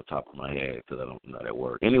numbers on top of my head because I don't know that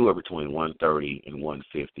word. Anywhere between $130,000 and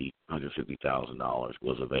 $150,000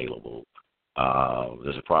 was available.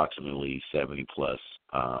 There's approximately 70-plus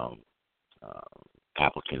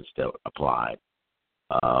applicants that applied.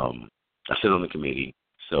 I sit on the committee,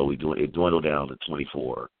 so it dwindled down to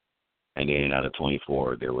 24. And then out of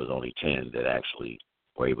 24, there was only 10 that actually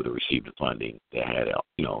were able to receive the funding that had,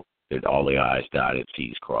 that all the I's dotted,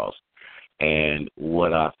 T's crossed. And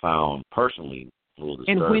what I found personally a little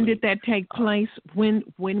disturbing. And when did that take place? When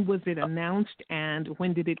was it announced, and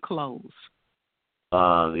when did it close?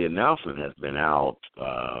 The announcement has been out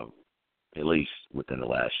at least within the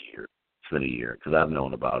last year. It's been a year because I've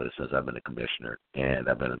known about it since I've been a commissioner, and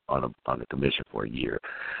I've been on the commission for a year.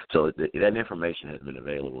 So that information has been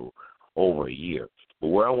available over a year. But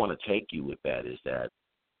where I want to take you with that is that,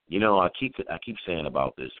 I keep saying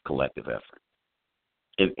about this collective effort.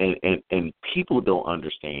 And people don't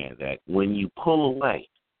understand that when you pull away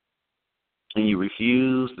and you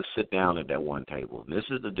refuse to sit down at that one table, and this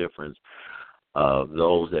is the difference of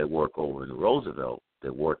those that work over in Roosevelt,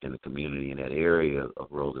 that work in the community in that area of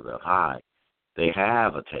Roosevelt High, they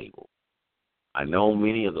have a table. I know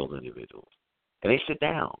many of those individuals, and they sit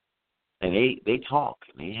down, and they talk,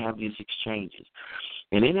 and they have these exchanges.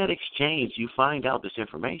 And in that exchange, you find out this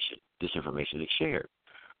information. This information is shared.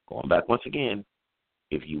 Going back once again,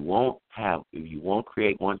 if you won't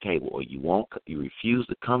create one table, or you refuse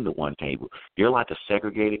to come to one table, you're like a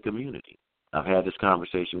segregated community. I've had this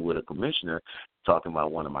conversation with a commissioner talking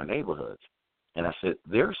about one of my neighborhoods, and I said,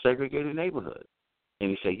 they're a segregated neighborhood. And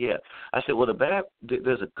he said, yeah. I said, well,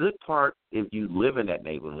 there's a good part if you live in that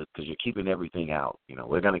neighborhood because you're keeping everything out.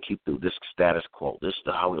 We're going to keep this status quo. This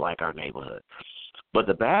is how we like our neighborhood. But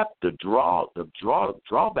the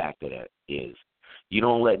drawback to that is you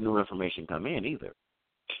don't let new information come in either.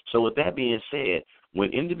 So with that being said,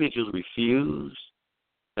 when individuals refuse,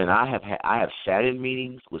 and I have sat in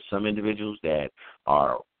meetings with some individuals that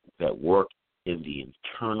work in the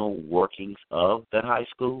internal workings of that high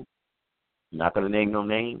school. I'm not going to name no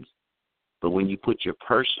names, but when you put your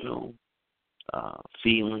personal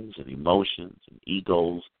feelings and emotions and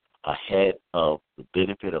egos ahead of the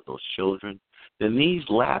benefit of those children, then these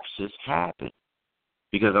lapses happen.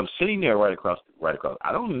 Because I'm sitting there right across.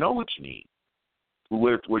 I don't know what you need.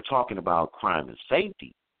 We're talking about crime and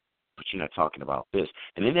safety, but you're not talking about this.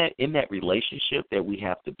 And in that relationship that we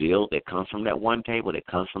have to build, that comes from that one table, that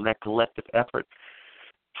comes from that collective effort,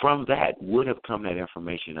 from that would have come that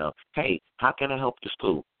information of, hey, how can I help the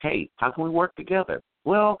school? Hey, how can we work together?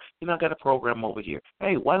 Well, I got a program over here.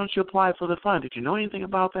 Hey, why don't you apply for the fund? Did you know anything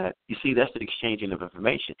about that? You see, that's the exchanging of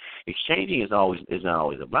information. Exchanging is not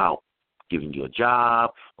always about giving you a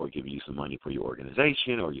job or giving you some money for your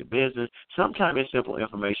organization or your business. Sometimes it's simple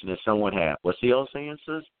information that someone has. What's the old saying,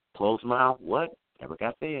 sis? Closed mouth, what? Never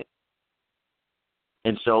got fed.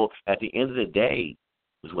 And so at the end of the day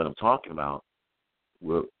is what I'm talking about,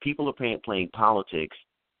 where people are playing politics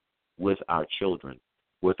with our children,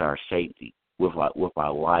 with our safety, with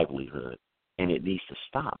our livelihood, and it needs to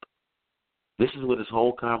stop. This is what this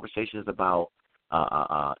whole conversation is about.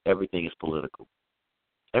 Everything is political.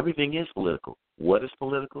 Everything is political. What is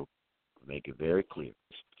political? Make it very clear.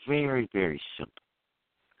 It's very, very simple.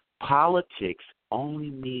 Politics only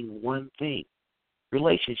mean one thing: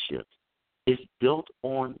 relationships. It's built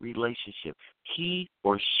on relationship. He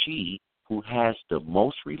or she who has the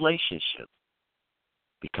most relationships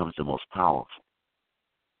becomes the most powerful.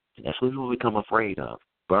 And that's what people become afraid of.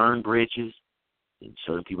 Burn bridges, and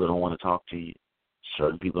certain people don't want to talk to you.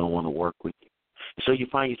 Certain people don't want to work with you. And so you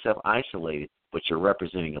find yourself isolated, but you're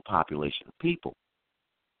representing a population of people.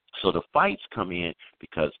 So the fights come in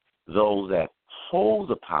because those that hold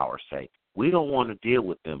the power say, we don't want to deal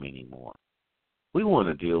with them anymore. We want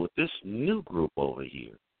to deal with this new group over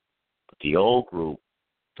here. But the old group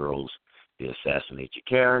they assassinate your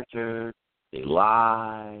character, they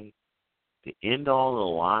lie, they end all the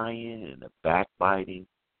lying and the backbiting.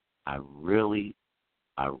 I really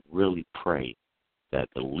pray that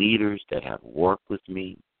the leaders that have worked with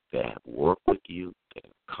me, that have worked with you, that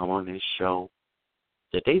have come on this show,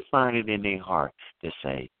 that they find it in their heart to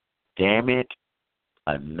say, damn it,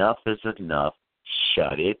 enough is enough,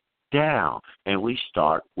 shut it down. And we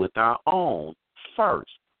start with our own first.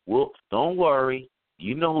 Don't worry,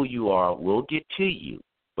 you know who you are, we'll get to you.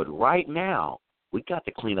 But right now, we got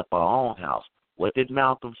to clean up our own house. What did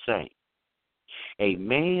Malcolm say? A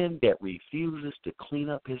man that refuses to clean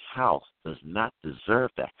up his house does not deserve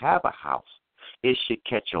to have a house. It should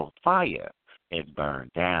catch on fire and burn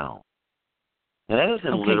down. Now, that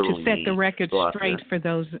doesn't literally to set the mean record straight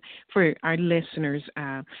for our listeners,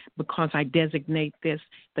 because I designate this,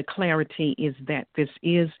 the clarity is that this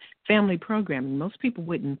is family programming. Most people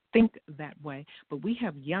wouldn't think that way, but we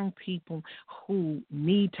have young people who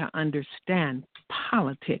need to understand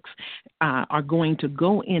politics, are going to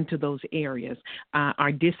go into those areas,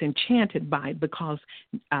 are disenchanted by it because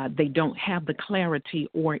they don't have the clarity,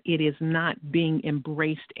 or it is not being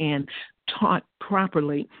embraced and taught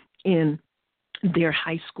properly in their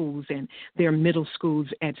high schools and their middle schools,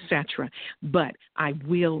 etc. But I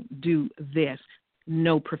will do this: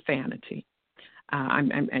 no profanity. I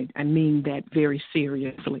mean that very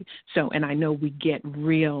seriously. So, and I know we get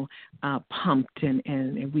real pumped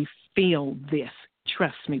and we feel this.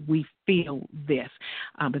 Trust me, we feel this,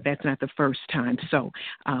 but that's not the first time. So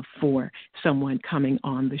for someone coming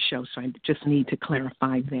on the show, so I just need to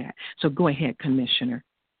clarify that. So go ahead, Commissioner.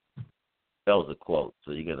 That was a quote,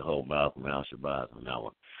 so you got to hold mouth and mouth Shabbat on that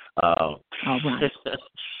one. All right.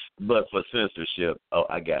 But for censorship,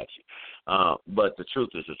 I got you. But the truth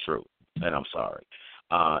is the truth, and I'm sorry.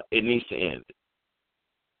 It needs to end.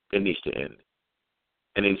 It needs to end.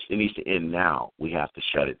 And it needs to end now. We have to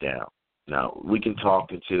shut it down. Now, we can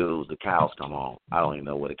talk until the cows come home. I don't even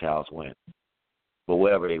know where the cows went. But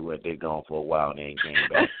wherever they went, they're gone for a while and they ain't came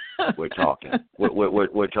back. We're talking.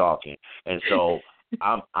 We're talking. And so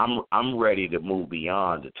I'm ready to move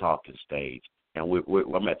beyond the talking stage. And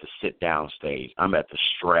I'm at the sit down stage. I'm at the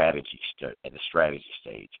strategy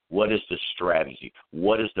stage. What is the strategy?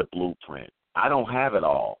 What is the blueprint? I don't have it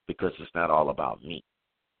all because it's not all about me.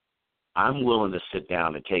 I'm willing to sit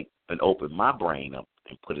down and open my brain up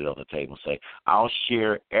and put it on the table and say, I'll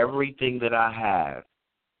share everything that I have.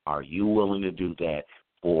 Are you willing to do that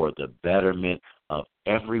for the betterment of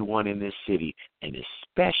everyone in this city, and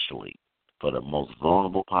especially for the most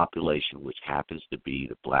vulnerable population, which happens to be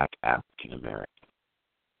the Black African American?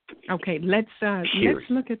 Okay, let's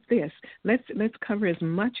look at this. Let's cover as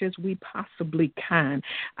much as we possibly can,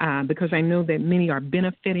 because I know that many are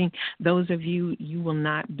benefiting. Those of you will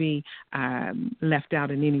not be left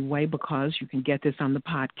out in any way because you can get this on the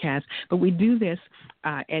podcast. But we do this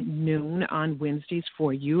at noon on Wednesdays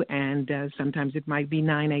for you, and sometimes it might be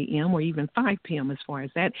 9 a.m. or even 5 p.m. as far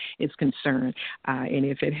as that is concerned. And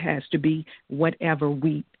if it has to be whatever,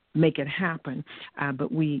 we make it happen,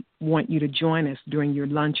 but we want you to join us during your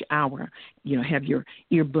lunch hour. Have your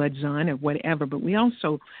earbuds on or whatever. But we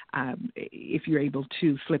also, if you're able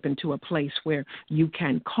to slip into a place where you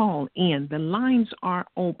can call in, the lines are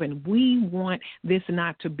open. We want this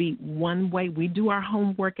not to be one way. We do our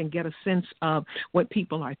homework and get a sense of what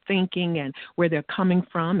people are thinking and where they're coming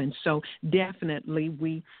from, and so definitely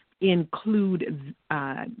we include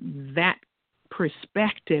that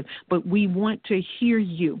perspective, but we want to hear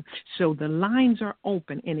you. So the lines are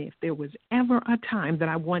open, and if there was ever a time that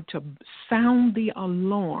I want to sound the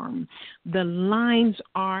alarm, the lines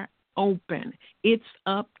are open. It's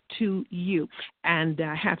up to you. And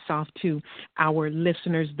hats off to our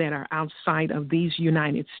listeners that are outside of these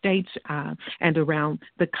United States and around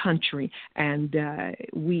the country. And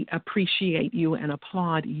we appreciate you and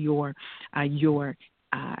applaud your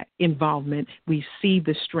involvement. We see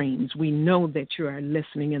the streams. We know that you are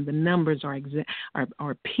listening, and the numbers are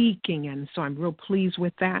peaking, and so I'm real pleased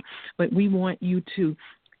with that. But we want you to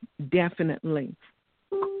definitely,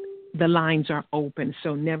 the lines are open,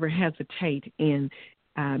 so never hesitate in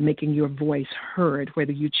making your voice heard,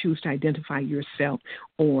 whether you choose to identify yourself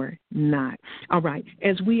or not. All right,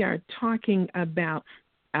 as we are talking about,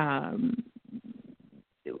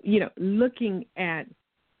 looking at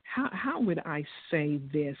how would I say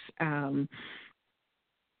this?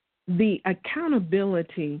 The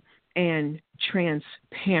accountability and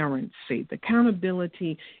transparency.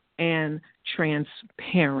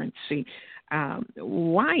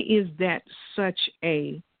 Why is that such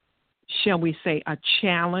a, shall we say, a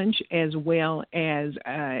challenge, as well as,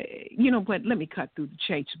 but let me cut through the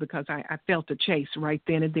chase, because I felt the chase right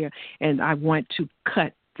then and there, and I want to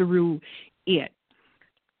cut through it.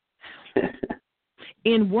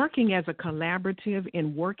 In working as a collaborative,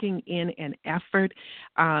 in working in an effort,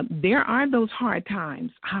 there are those hard times,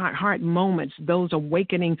 hard moments, those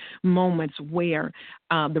awakening moments where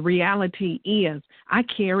the reality is I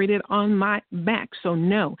carried it on my back. So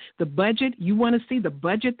no, the budget, you want to see the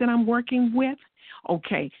budget that I'm working with?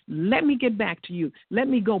 Okay, let me get back to you. Let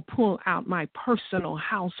me go pull out my personal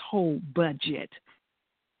household budget,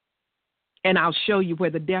 and I'll show you where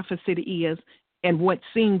the deficit is and what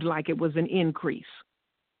seemed like it was an increase.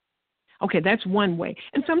 Okay, that's one way.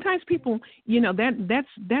 And sometimes people,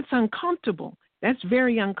 that's uncomfortable. That's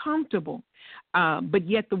very uncomfortable. But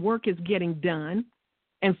yet the work is getting done,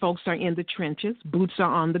 and folks are in the trenches. Boots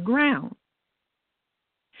are on the ground.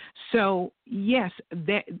 So, yes,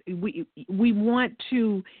 that we want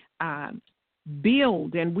to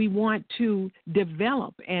build, and we want to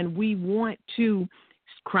develop, and we want to,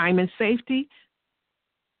 crime and safety,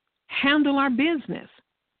 handle our business.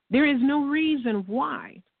 There is no reason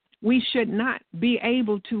why we should not be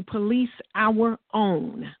able to police our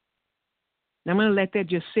own. Now, I'm going to let that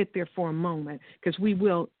just sit there for a moment, because we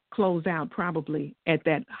will close out probably at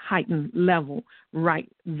that heightened level right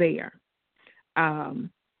there.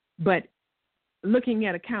 But looking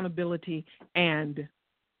at accountability and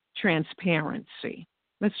transparency,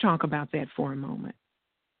 let's talk about that for a moment.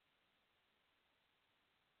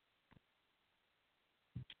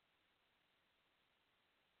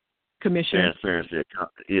 Commissioner? Transparency,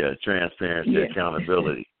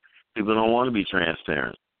 accountability. People don't want to be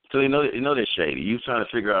transparent. So you know they're shady. You trying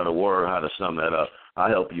to figure out a word how to sum that up. I'll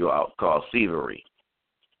help you out. Called thievery.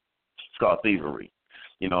 It's called thievery.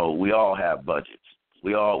 You know, we all have budgets.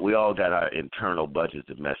 We all got our internal budgets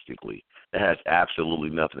domestically. That has absolutely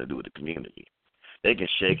nothing to do with the community. They can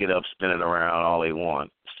shake it up, spin it around all they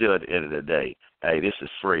want. Still, at the end of the day, hey, this is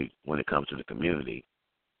free when it comes to the community.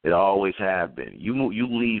 It always have been. You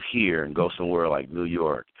leave here and go somewhere like New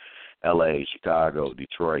York, L.A., Chicago,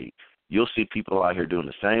 Detroit. You'll see people out here doing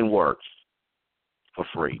the same work for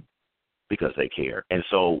free because they care. And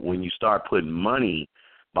so when you start putting money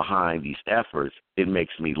behind these efforts, it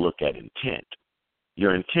makes me look at intent.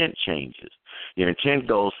 Your intent changes. Your intent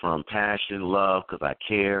goes from passion, love, because I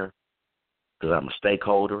care, because I'm a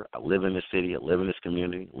stakeholder, I live in this city, I live in this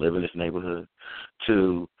community, I live in this neighborhood,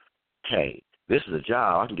 to, hey, this is a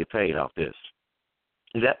job, I can get paid off this.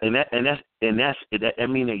 I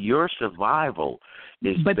mean that your survival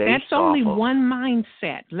is but based that's only off of, one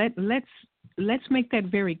mindset. Let's make that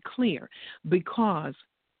very clear, because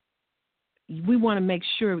we want to make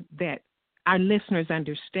sure that our listeners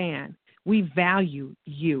understand we value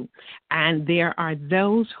you, and there are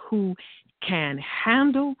those who can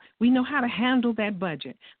handle. We know how to handle that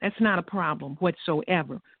budget. That's not a problem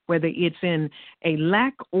whatsoever, whether it's in a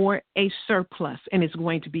lack or a surplus, and it's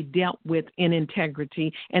going to be dealt with in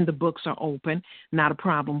integrity, and the books are open, not a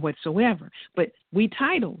problem whatsoever. But we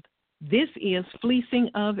titled, this is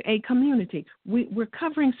Fleecing of a Community. We're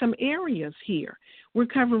covering some areas here. We're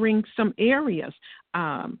covering some areas.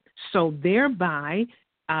 So thereby,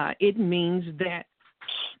 it means that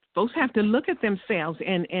folks have to look at themselves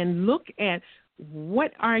and look at,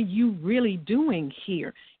 what are you really doing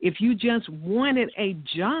here? If you just wanted a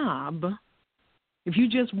job,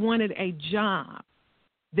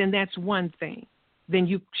 then that's one thing. Then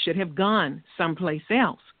you should have gone someplace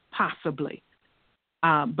else, possibly.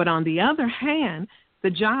 But on the other hand, the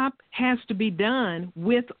job has to be done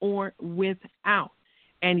with or without.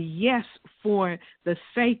 And yes, for the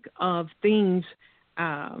sake of things,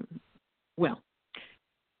 the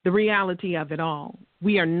reality of it all,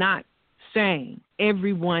 we are not saying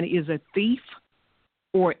everyone is a thief,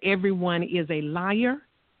 or everyone is a liar,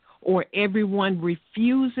 or everyone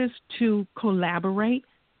refuses to collaborate,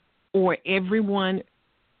 or everyone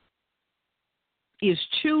is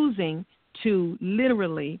choosing to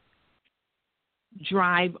literally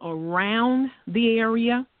drive around the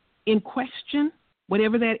area in question,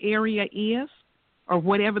 whatever that area is, or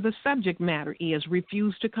whatever the subject matter is,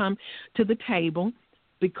 refuse to come to the table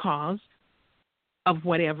because of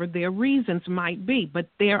whatever their reasons might be. But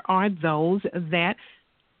there are those that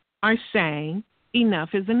are saying enough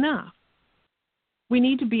is enough. We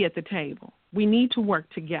need to be at the table. We need to work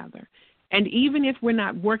together. And even if we're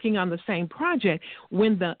not working on the same project,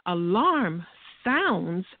 when the alarm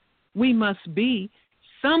sounds, we must be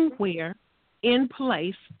somewhere in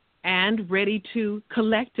place and ready to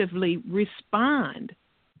collectively respond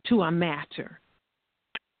to a matter.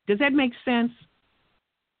 Does that make sense?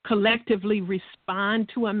 Collectively respond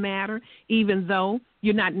to a matter, even though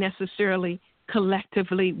you're not necessarily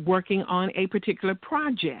collectively working on a particular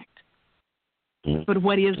project. But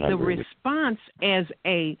what is the response as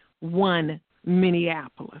a one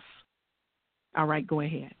Minneapolis? All right, go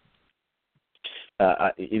ahead.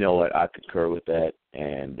 You know what? I concur with that,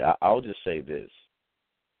 and I'll just say this.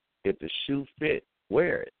 If the shoe fit,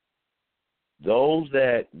 wear it. Those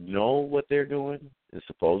that know what they're doing and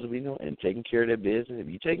supposed to be doing and taking care of their business, if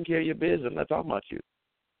you're taking care of your business, I'm not talking about you.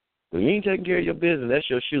 When you ain't taking care of your business, that's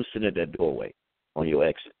your shoe sitting at that doorway on your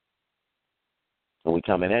exit. And we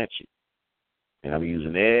coming at you. And I'm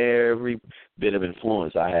using every bit of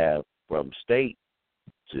influence I have, from state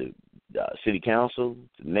to city council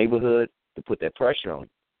to neighborhood, to put that pressure on you.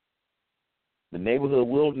 The neighborhood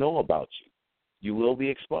will know about you. You will be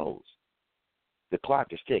exposed. The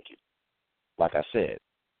clock is ticking. Like I said, it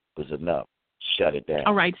was enough. Shut it down.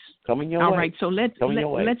 All right. Coming your way. All right. So let's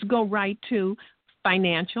go right to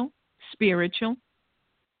financial, spiritual.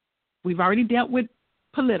 We've already dealt with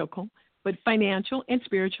political, but financial and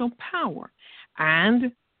spiritual power.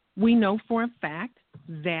 And we know for a fact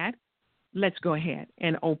that, let's go ahead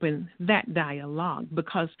and open that dialogue,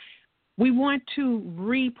 because we want to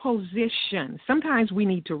reposition. Sometimes we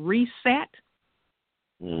need to reset,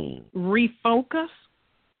 refocus,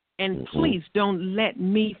 And please don't let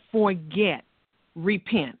me forget,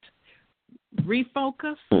 repent,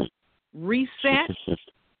 refocus, reset,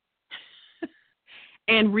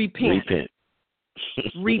 and repent.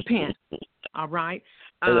 Repent. All right.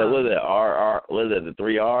 Was it R? Was it the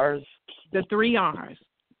 3 R's? The 3 R's.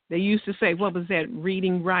 They used to say, what was that?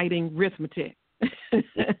 Reading, writing, arithmetic. As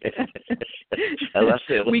I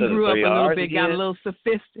said, we grew up a little R's bit, again? got a little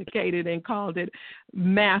sophisticated, and called it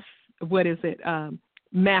math. What is it?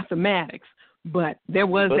 Mathematics. But there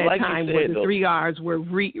was that like time said, where the 3 R's were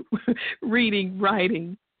reading,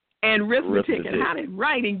 writing, and arithmetic. And how did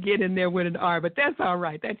writing get in there with an R? But that's all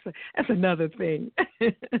right. That's another thing.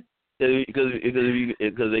 Because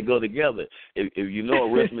they go together. If you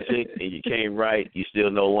know arithmetic and you can't write, you still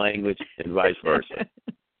know language, and vice versa.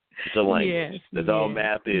 It's a language. Yes, That's all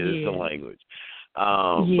math is. It's a language.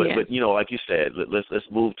 But like you said, let's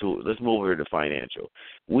move over to financial.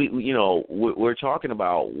 We're talking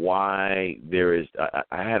about why there is.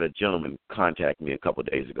 I had a gentleman contact me a couple of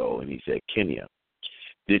days ago, and he said, Kenya,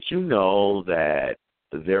 did you know that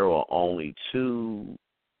there are only 2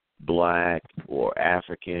 Black or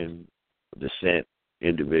African descent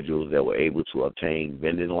individuals that were able to obtain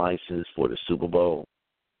vending license for the Super Bowl?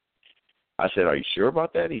 I said, are you sure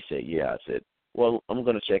about that? He said, yeah. I said, well, I'm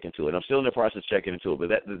going to check into it. I'm still in the process of checking into it.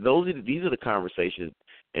 But these are the conversations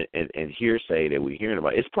and hearsay that we're hearing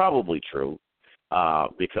about. It's probably true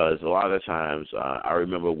because a lot of the times I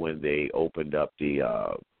remember when they opened up the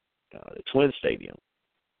Twin Stadium,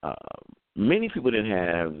 many people didn't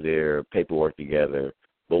have their paperwork together.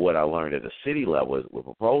 But what I learned at the city level were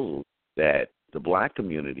proposals that the Black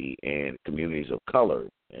community and communities of color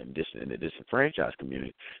and the disenfranchised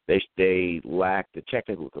community, they lack the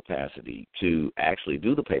technical capacity to actually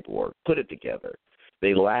do the paperwork, put it together.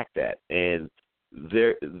 They lack that. And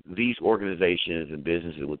these organizations and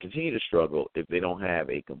businesses will continue to struggle if they don't have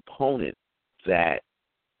a component that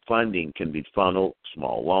funding can be funneled,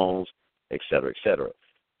 small loans, et cetera, et cetera.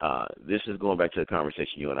 This is going back to the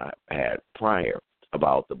conversation you and I had prior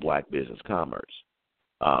about the Black business commerce.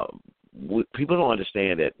 People don't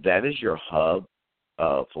understand that is your hub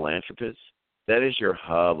of philanthropists. That is your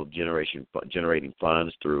hub of generating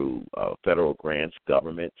funds through federal grants,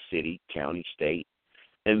 government, city, county, state,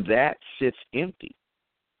 and that sits empty.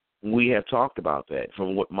 We have talked about that.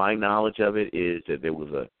 From what my knowledge of it is that there was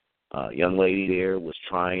a young lady there was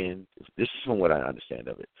trying. This is from what I understand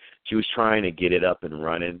of it. She was trying to get it up and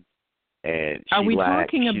running. And are we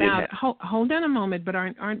talking about, hold on a moment, but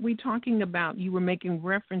aren't we talking about, you were making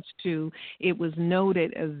reference to, it was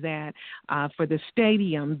noted that for the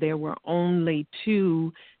stadium there were only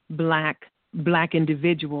 2 black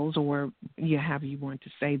individuals, or however you want to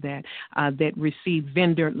say that, that received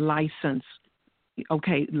vendor license.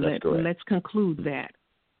 Okay, let's conclude that.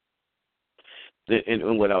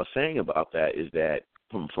 And what I was saying about that is that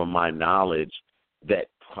from my knowledge, that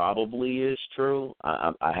probably is true.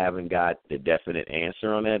 I haven't got the definite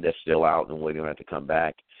answer on that. That's still out and waiting on it to come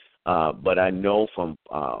back. But I know from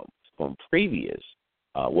previous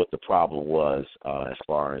what the problem was as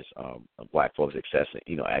far as Black folks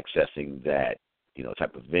accessing that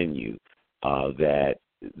type of venue, that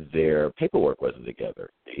their paperwork wasn't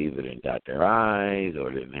together. They either didn't dot their I's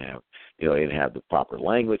or didn't have the proper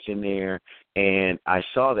language in there. And I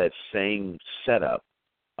saw that same setup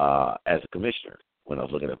as a commissioner when I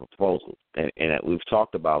was looking at proposals. And we've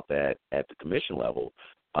talked about that at the commission level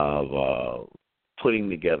of putting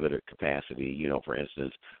together the capacity. For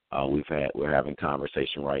instance, we're having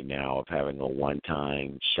conversation right now of having a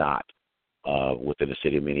one-time shot within the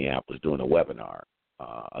city of Minneapolis doing a webinar,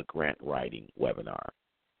 a grant writing webinar.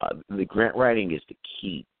 The grant writing is the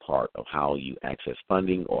key part of how you access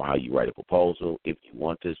funding or how you write a proposal. If you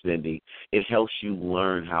want this vending, it helps you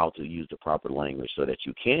learn how to use the proper language so that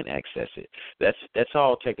you can access it. That's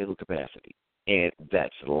all technical capacity, and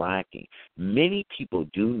that's lacking. Many people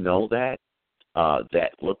do know that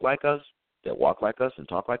look like us, that walk like us, and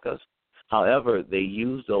talk like us. However, they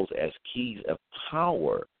use those as keys of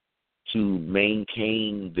power to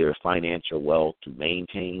maintain their financial wealth, to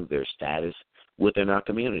maintain their status within our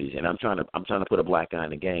communities. And I'm trying to put a black eye in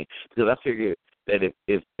the game, because I figure that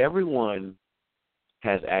if everyone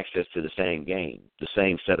has access to the same game, the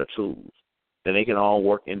same set of tools, then they can all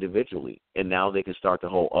work individually, and now they can start to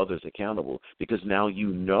hold others accountable, because now you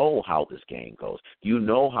know how this game goes. You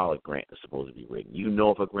know how a grant is supposed to be written. You know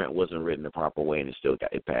if a grant wasn't written the proper way and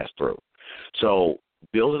it passed through. So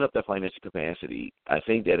building up that financial capacity, I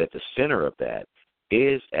think that at the center of that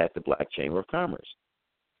is at the Black Chamber of Commerce,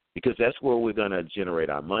 because that's where we're going to generate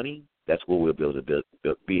our money. That's where we'll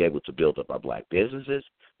be able to build up our Black businesses.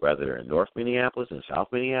 whether they're in North Minneapolis and South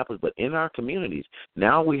Minneapolis, but in our communities,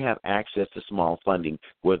 now we have access to small funding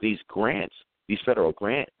where these grants, these federal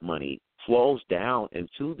grant money flows down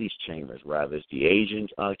into these chambers, whether it's the Asian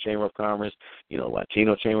Chamber of Commerce,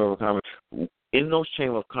 Latino Chamber of Commerce. In those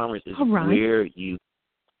Chamber of Commerce is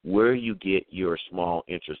where you get your small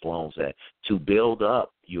interest loans at to build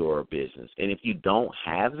up your business. And if you don't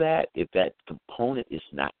have that, if that component is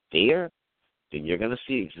not there, then you're going to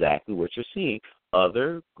see exactly what you're seeing.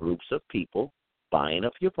 Other groups of people buying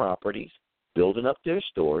up your properties, building up their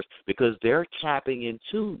stores because they're tapping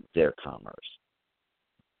into their commerce.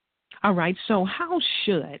 All right, so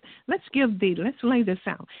let's lay this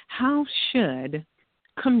out. How should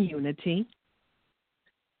community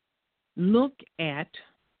look at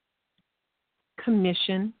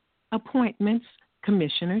commission appointments,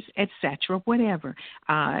 commissioners, etc., whatever?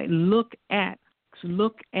 Look at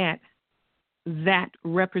that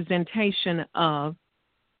representation of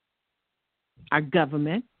our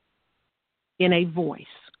government in a voice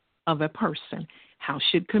of a person. How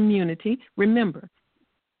should community, remember,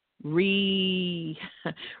 review,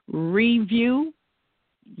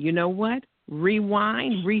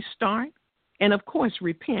 rewind, restart, and of course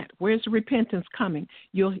repent. Where's the repentance coming?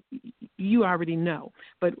 You already know,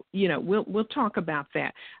 but we'll talk about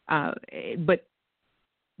that. But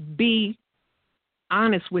be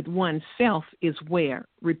honest with oneself is where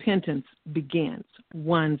repentance begins.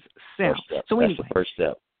 One's self. So anyway, that's the first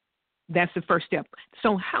step. That's the first step.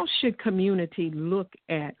 So how should community look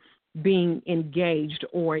at being engaged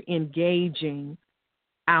or engaging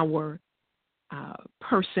our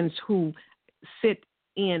persons who sit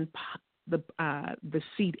in the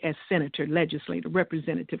seat as senator, legislator,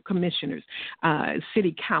 representative, commissioners,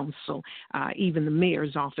 city council, even the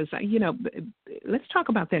mayor's office? Let's talk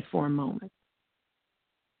about that for a moment.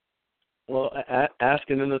 Well,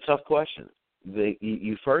 asking them the tough questions.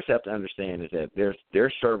 You first have to understand is that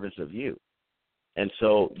they're servants of you. And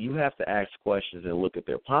so you have to ask questions and look at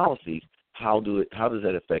their policies. How does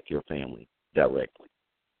that affect your family directly?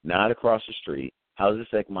 Not across the street. How does it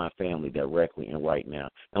affect my family directly and right now?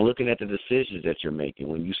 And looking at the decisions that you're making.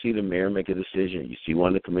 When you see the mayor make a decision, you see one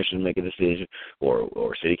of the commissioners make a decision,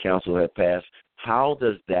 or city council have passed, how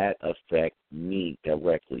does that affect me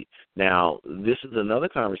directly? Now, this is another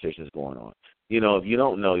conversation that's going on. If you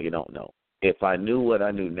don't know, you don't know. If I knew what I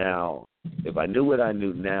knew now that I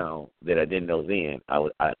didn't know then,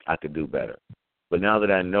 I could do better. But now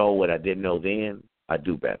that I know what I didn't know then, I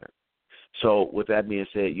do better. So with that being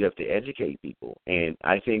said, you have to educate people. And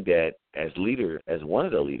I think that as one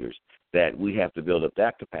of the leaders, that we have to build up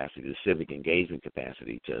that capacity, the civic engagement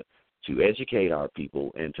capacity to educate our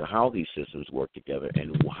people into how these systems work together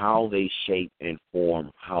and how they shape and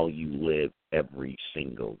form how you live every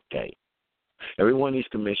single day. Every one of these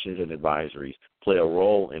commissions and advisories play a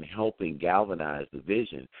role in helping galvanize the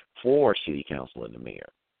vision for city council and the mayor.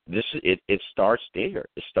 It starts there.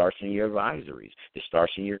 It starts in your advisories. It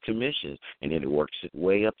starts in your commissions, and then it works its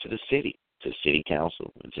way up to the city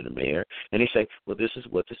council, and to the mayor. And they say, well, this is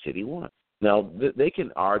what the city wants. Now, they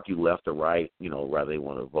can argue left or right, whether they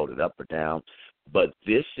want to vote it up or down, but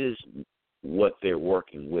this is what they're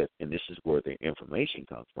working with, and this is where their information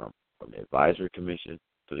comes from the advisory commission,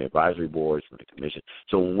 to the advisory boards, from the commission.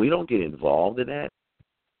 So when we don't get involved in that,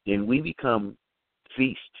 then we become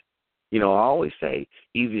feast. I always say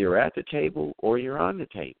either you're at the table or you're on the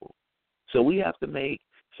table. So we have to make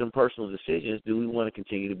some personal decisions. Do we want to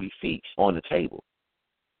continue to be feast on the table?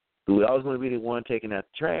 Do we always want to be the one taking out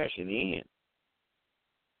the trash in the end?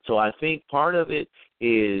 So I think part of it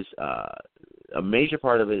is, a major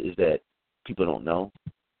part of it is that people don't know.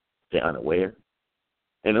 They're unaware.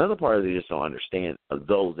 And another part of it is to understand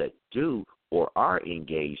those that do or are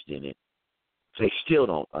engaged in it, they still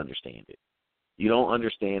don't understand it. You don't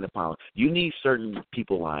understand the power. You need certain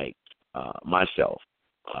people like myself,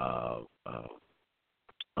 the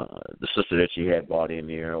sister that you had brought in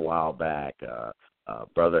there a while back,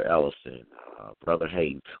 Brother Ellison, Brother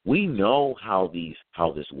Hayden. We know how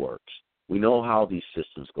this works. We know how these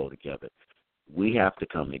systems go together. We have to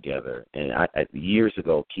come together. And years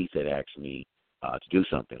ago, Keith had asked me to do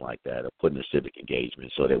something like that, or put in a civic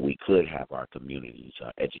engagement so that we could have our communities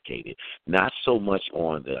educated. Not so much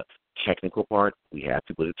on the technical part. We have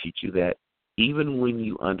people to teach you that. Even when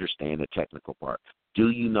you understand the technical part, do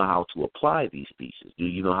you know how to apply these pieces? Do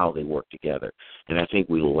you know how they work together? And I think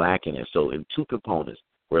we lack in it. So in two components,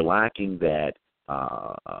 we're lacking that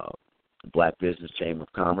Black Business Chamber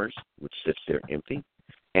of Commerce, which sits there empty,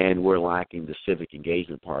 and we're lacking the civic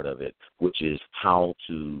engagement part of it, which is how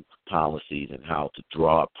to policies and how to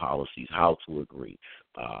draw up policies, how to agree.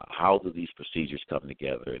 how do these procedures come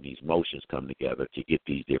together and these motions come together to get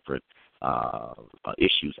these different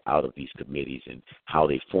issues out of these committees, and how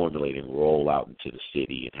they formulate and roll out into the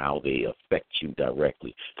city and how they affect you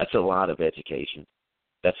directly. That's a lot of education.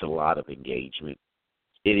 That's a lot of engagement.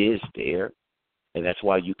 It is there, and that's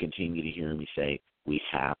why you continue to hear me say we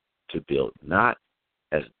have to build, not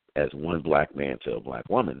as one black man to a black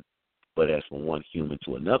woman, but as from one human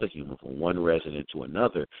to another human, from one resident to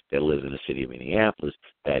another that lives in the city of Minneapolis,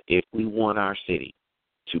 that if we want our city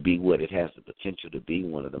to be what it has the potential to be,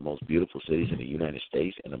 one of the most beautiful cities in the United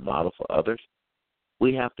States and a model for others,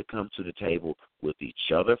 we have to come to the table with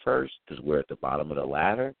each other first, because we're at the bottom of the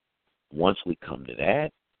ladder. Once we come to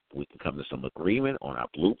that, we can come to some agreement on our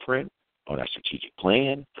blueprint, on our strategic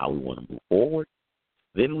plan, how we want to move forward.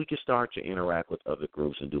 Then we can start to interact with other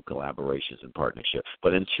groups and do collaborations and partnerships.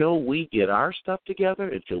 But until we get our stuff together,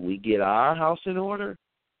 until we get our house in order,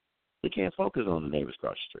 we can't focus on the neighbors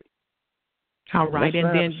across the street. All right,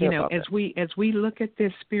 and then, as we look at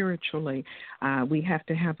this spiritually, we have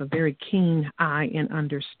to have a very keen eye in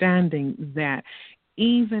understanding that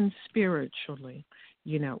even spiritually,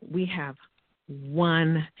 we have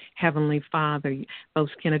one Heavenly Father.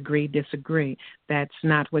 Folks can agree, disagree. That's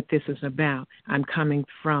not what this is about. I'm coming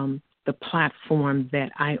from the platform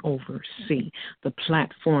that I oversee, the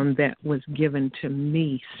platform that was given to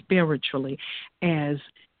me spiritually as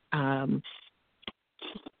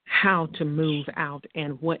how to move out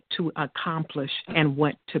and what to accomplish and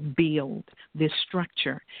what to build this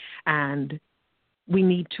structure. And we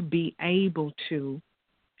need to be able to,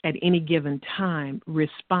 at any given time,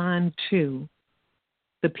 respond to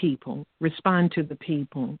the people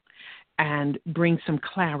and bring some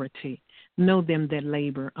clarity. Know them that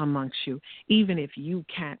labor amongst you. Even if you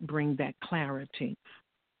can't bring that clarity,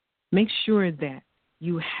 make sure that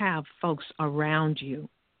you have folks around you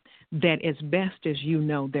that, as best as you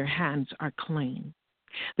know, their hands are clean,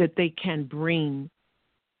 that they can bring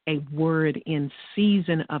a word in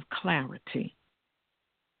season of clarity.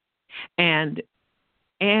 And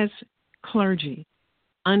as clergy,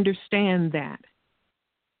 understand that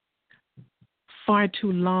far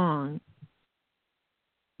too long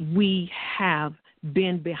we have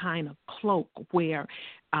been behind a cloak where,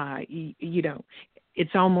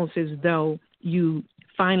 it's almost as though you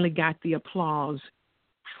finally got the applause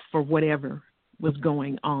for whatever was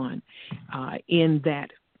going on in that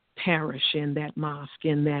parish, in that mosque,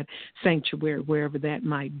 in that sanctuary, wherever that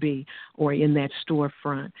might be, or in that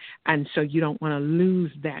storefront. And so you don't want to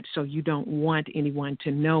lose that. So you don't want anyone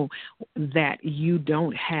to know that you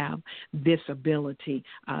don't have this ability,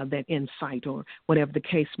 that insight, or whatever the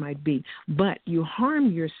case might be. But you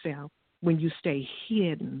harm yourself when you stay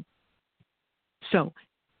hidden. So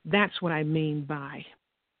that's what I mean by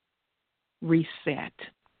reset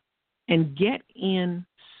and get in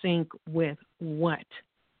sync with what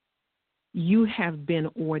you have been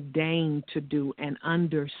ordained to do, and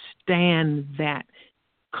understand that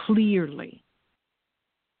clearly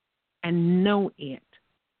and know it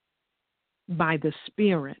by the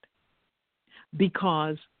Spirit,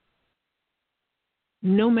 because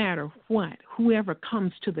no matter what, whoever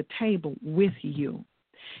comes to the table with you,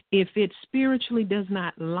 if it spiritually does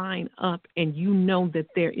not line up and you know that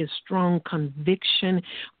there is strong conviction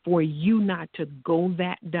for you not to go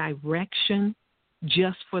that direction,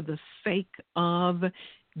 just for the sake of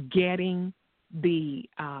getting the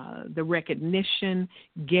recognition,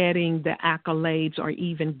 getting the accolades, or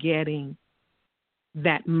even getting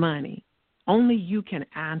that money, only you can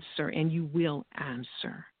answer, and you will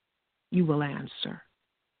answer. You will answer.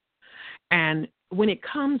 And when it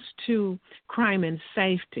comes to crime and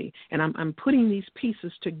safety, and I'm putting these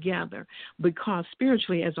pieces together because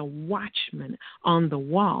spiritually, as a watchman on the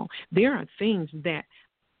wall, there are things that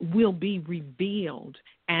will be revealed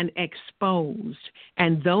and exposed,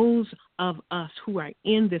 and those of us who are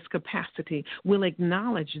in this capacity will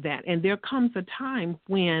acknowledge that. And there comes a time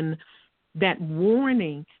when that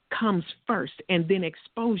warning comes first, and then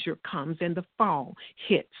exposure comes, and the fall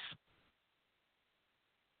hits.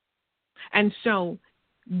 And so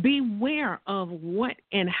beware of what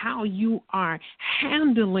and how you are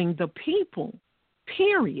handling the people,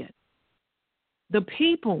 period. The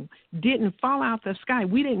people didn't fall out the sky.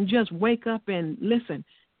 We didn't just wake up and listen,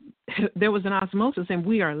 there was an osmosis and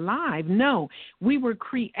we are live. No, we were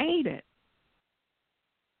created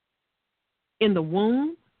in the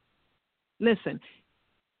womb. Listen,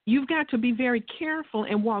 you've got to be very careful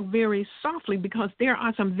and walk very softly, because there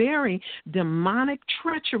are some very demonic,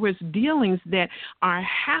 treacherous dealings that are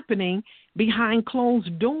happening behind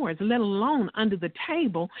closed doors, let alone under the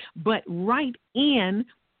table, but right in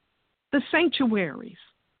the sanctuaries.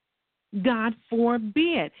 God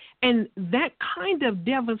forbid. And that kind of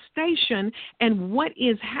devastation and what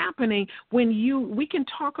is happening when we can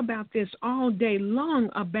talk about this all day long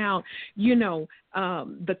about,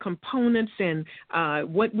 the components and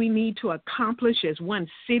what we need to accomplish as one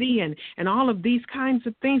city and all of these kinds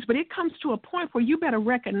of things. But it comes to a point where you better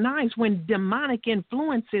recognize when demonic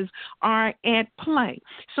influences are at play.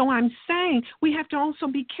 So I'm saying we have to also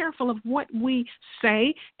be careful of what we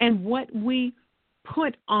say and what we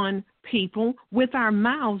put on people with our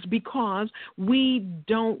mouths, because we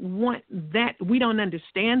don't want that. We don't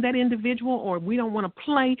understand that individual, or we don't want to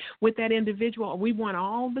play with that individual, or we want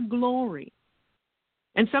all the glory.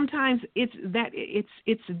 And sometimes it's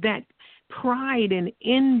that pride and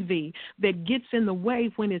envy that gets in the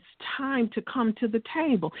way when it's time to come to the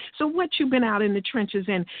table. So what, you've been out in the trenches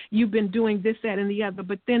and you've been doing this, that, and the other,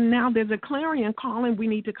 but then now there's a clarion call and we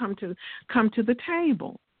need to come to the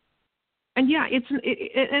table. And yeah,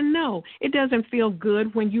 no, it doesn't feel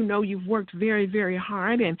good when you've worked very, very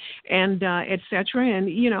hard and et cetera.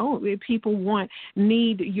 And, people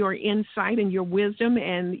need your insight and your wisdom.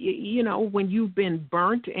 And, when you've been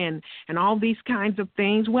burnt and all these kinds of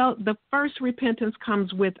things, well, the first repentance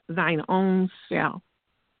comes with thine own self.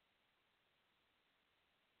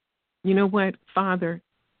 You know what, Father?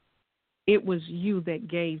 It was you that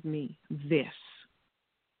gave me this,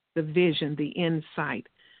 the vision, the insight.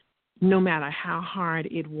 No matter how hard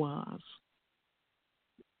it was,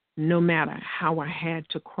 no matter how I had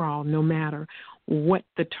to crawl, no matter what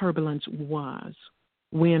the turbulence was,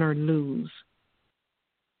 win or lose,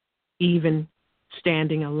 even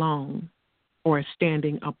standing alone or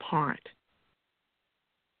standing apart.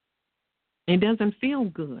 It doesn't feel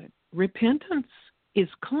good. Repentance is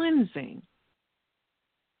cleansing.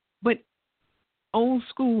 But old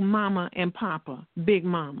school mama and papa, big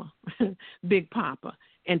mama, big papa,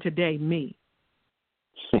 and today me.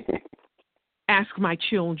 Ask my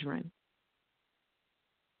children,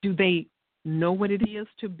 do they know what it is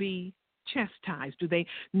to be chastised? Do they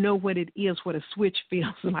know what it is, what a switch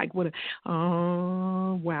feels like?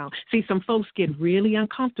 Oh, wow. See, some folks get really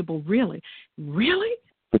uncomfortable. Really?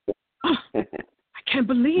 Oh, I can't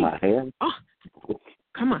believe it. Oh,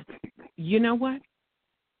 come on. You know what?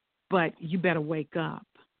 But you better wake up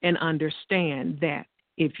and understand that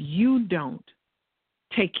if you don't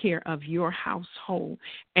take care of your household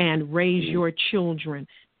and raise your children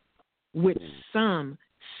with some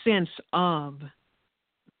sense of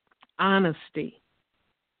honesty,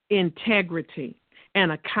 integrity,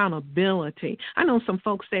 and accountability. I know some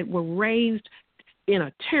folks that were raised in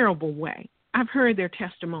a terrible way. I've heard their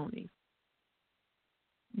testimonies.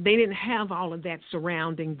 They didn't have all of that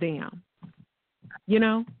surrounding them,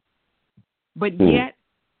 but yet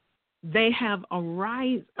they have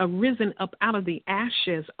arisen up out of the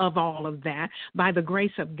ashes of all of that by the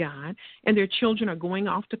grace of God, and their children are going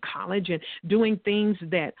off to college and doing things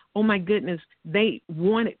that, oh my goodness, they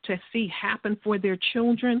wanted to see happen for their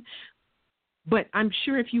children. But I'm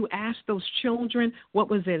sure if you ask those children, what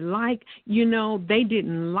was it like? They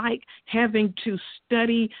didn't like having to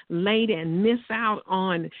study late and miss out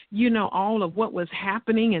on, all of what was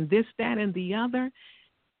happening and this, that, and the other.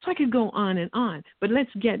 So I could go on and on, but let's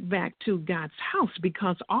get back to God's house,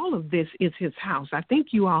 because all of this is his house. I think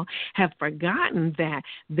you all have forgotten that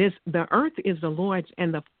the earth is the Lord's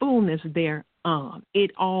and the fullness thereof. It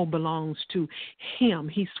all belongs to him.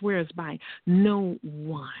 He swears by no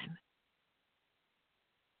one.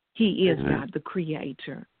 He is God, the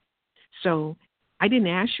creator. So I didn't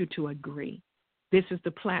ask you to agree. This is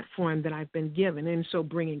the platform that I've been given. And so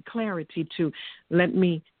bringing clarity to let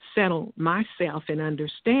me settle myself and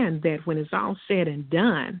understand that when it's all said and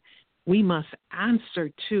done, we must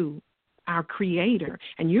answer to our Creator,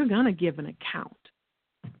 and you're going to give an account.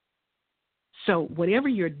 So whatever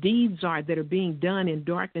your deeds are that are being done in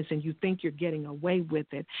darkness and you think you're getting away with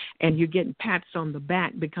it and you're getting pats on the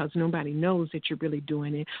back because nobody knows that you're really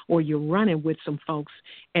doing it, or you're running with some folks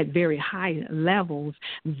at very high levels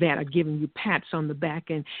that are giving you pats on the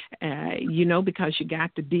back and, because you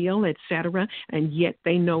got the deal, et cetera, and yet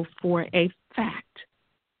they know for a fact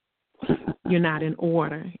you're not in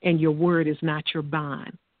order and your word is not your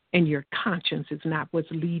bond. And your conscience is not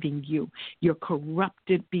what's leading you. Your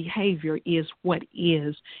corrupted behavior is what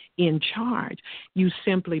is in charge. You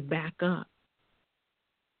simply back up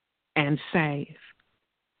and say,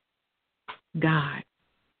 God,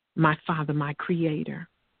 my Father, my Creator,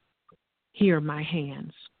 here are my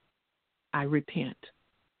hands. I repent.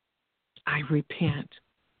 I repent.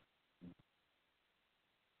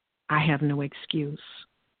 I have no excuse.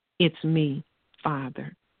 It's me,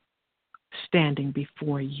 Father, standing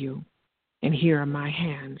before you, and here are my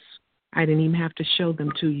hands. I didn't even have to show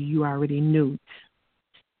them to you. You already knew.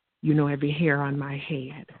 You know every hair on my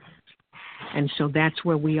head. And so that's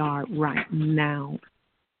where we are right now.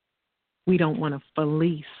 We don't want to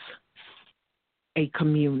fleece a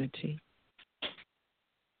community.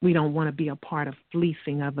 We don't want to be a part of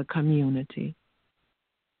fleecing of a community.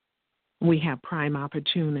 We have prime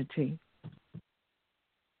opportunity,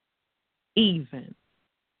 even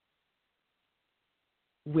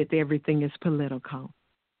with everything is political,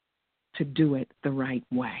 to do it the right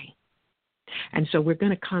way. And so we're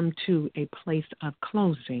going to come to a place of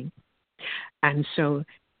closing. And so,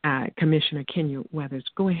 Commissioner Kenya Weathers,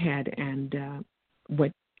 go ahead and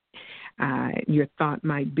what your thought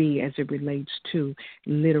might be as it relates to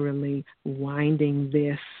literally winding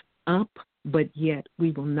this up, but yet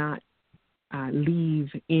we will not leave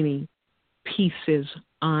any pieces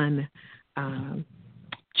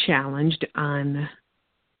unchallenged,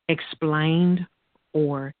 unexplained,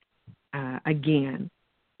 or again,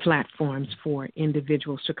 platforms for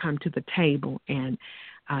individuals to come to the table and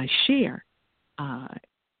share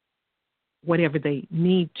whatever they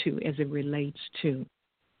need to as it relates to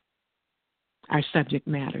our subject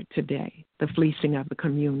matter today, the fleecing of the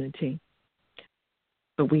community.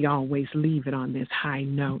 But we always leave it on this high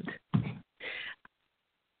note.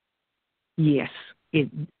 Yes,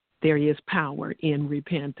 there is power in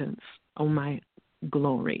repentance. Oh, my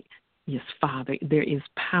glory. Yes, Father, there is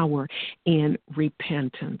power in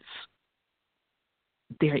repentance.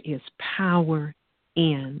 There is power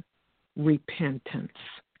in repentance.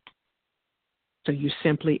 So you're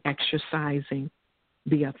simply exercising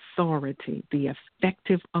the authority, the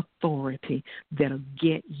effective authority that'll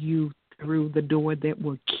get you through the door, that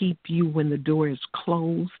will keep you when the door is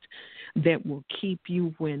closed, that will keep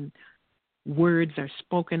you when words are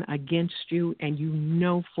spoken against you and you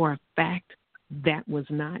know for a fact that was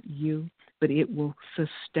not you, but it will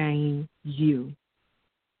sustain you.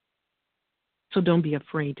 So don't be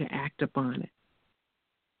afraid to act upon it.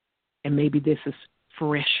 And maybe this is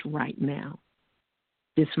fresh right now.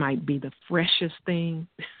 This might be the freshest thing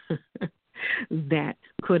that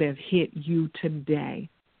could have hit you today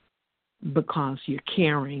because you're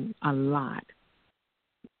carrying a lot.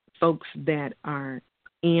 Folks that are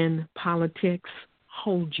in politics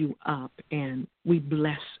hold you up, and we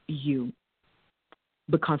bless you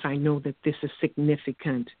because I know that this is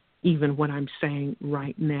significant, even what I'm saying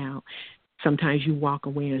right now. Sometimes you walk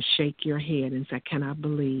away and shake your head and say, I cannot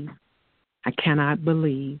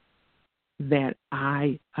believe that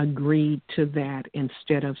I agreed to that,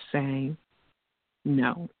 instead of saying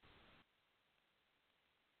no.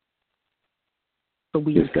 But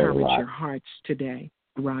we encourage your hearts today,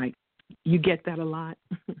 right? You get that a lot?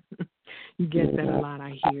 You get that a lot.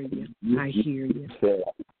 I hear you.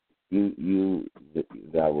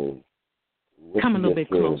 That was. Come a little bit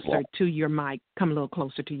closer to your mic. Come a little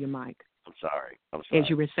closer to your mic. I'm sorry. As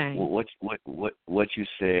you were saying. What you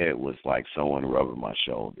said was like someone rubbing my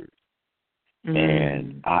shoulder.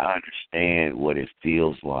 And I understand what it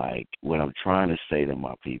feels like. What I'm trying to say to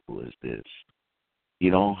my people is this.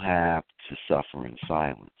 You don't have to suffer in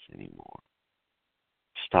silence anymore.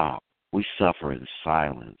 Stop. We suffer in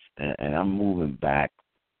silence. And I'm moving back.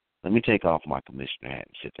 Let me take off my commissioner hat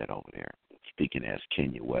and sit that over there. Speaking as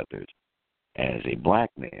Kenya Weathers, as a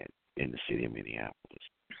black man in the city of Minneapolis.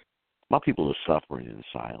 My people are suffering in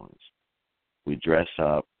silence. We dress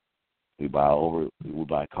up. We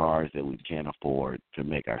buy cars that we can't afford to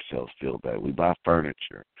make ourselves feel better. We buy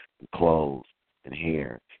furniture and clothes and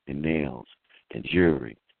hair and nails and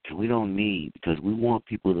jewelry. And we don't need, because we want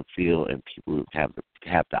people to feel, and people to have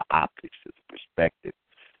the optics, the perspective,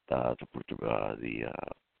 the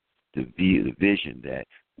vision that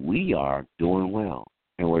we are doing well,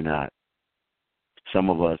 and we're not.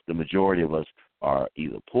 Some of us, the majority of us, are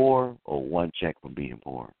either poor or one check from being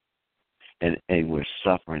poor. And we're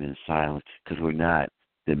suffering in silence because we're not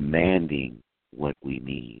demanding what we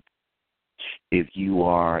need. If you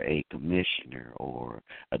are a commissioner or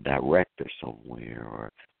a director somewhere,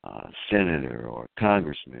 or a senator or a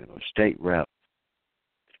congressman or state rep,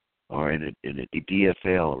 or in the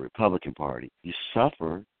DFL or Republican Party, you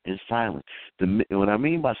suffer in silence. What I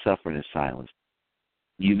mean by suffering in silence,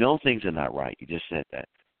 you know things are not right. You just said that.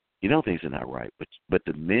 You know things are not right. But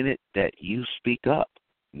the minute that you speak up,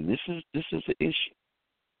 and this is the issue,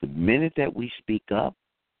 the minute that we speak up,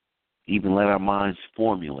 even let our minds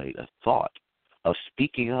formulate a thought of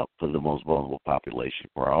speaking up for the most vulnerable population,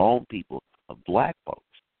 for our own people, of black folks,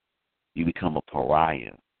 you become a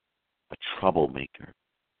pariah, a troublemaker.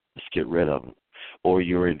 Let's get rid of them. Or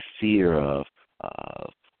you're in fear of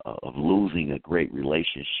of losing a great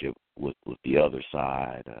relationship with the other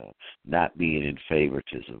side, not being in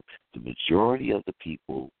favoritism. The majority of the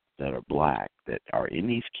people that are black that are in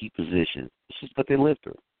these key positions, this is what they live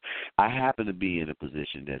through. I happen to be in a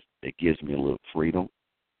position that gives me a little freedom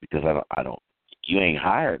because I don't. You ain't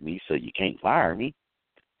hired me, so you can't fire me,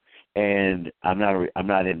 and I'm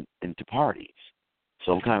not into parties.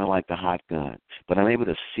 So I'm kind of like the hot gun, but I'm able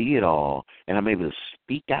to see it all, and I'm able to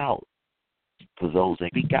speak out for those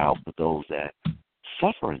that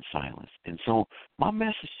suffer in silence. And so my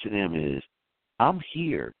message to them is, I'm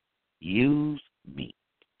here. Use me.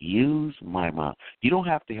 Use my mouth. You don't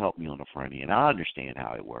have to help me on the front end. I understand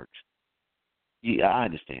how it works. Yeah, I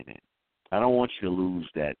understand that. I don't want you to lose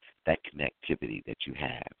that connectivity that you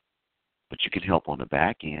have, but you can help on the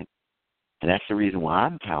back end, and that's the reason why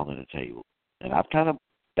I'm pounding the table. And I've kind of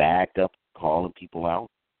backed up calling people out.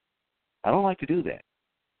 I don't like to do that.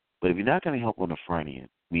 But if you're not going to help on the front end,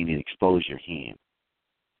 meaning expose your hand,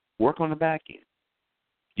 work on the back end.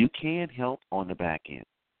 You can help on the back end.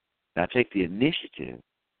 Now take the initiative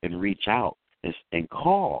and reach out and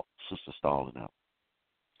call Sister Stalling up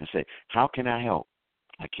and say, how can I help?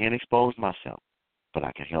 I can't expose myself, but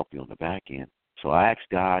I can help you on the back end. So I ask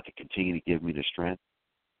God to continue to give me the strength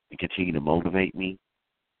and continue to motivate me.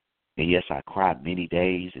 And yes, I cried many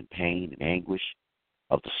days in pain and anguish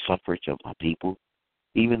of the suffrage of my people,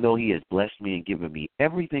 even though He has blessed me and given me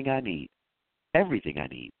everything I need. Everything I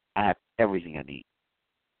need. I have everything I need.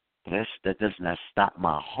 But that does not stop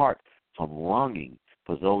my heart from longing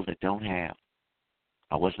for those that don't have.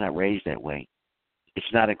 I was not raised that way.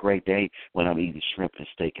 It's not a great day when I'm eating shrimp and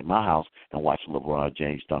steak in my house and watching LeBron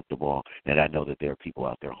James dunk the ball, and I know that there are people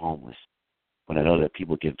out there homeless. When I know that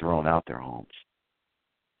people get thrown out their homes.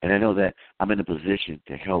 And I know that I'm in a position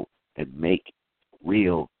to help and make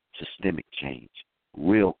real systemic change,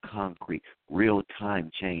 real concrete, real-time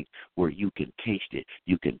change where you can taste it,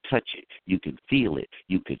 you can touch it, you can feel it,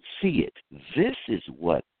 you can see it. This is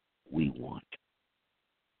what we want.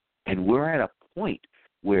 And we're at a point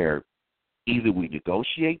where either we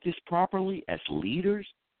negotiate this properly as leaders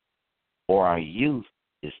or our youth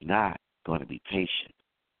is not going to be patient.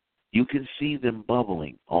 You can see them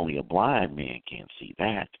bubbling. Only a blind man can't see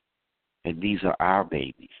that. And these are our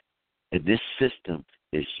babies. And this system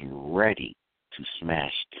is ready to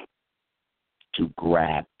smash them, to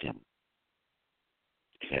grab them.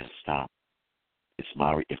 It has to stop.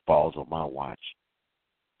 It falls on my watch.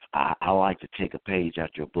 I like to take a page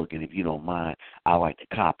out your book, and if you don't mind, I like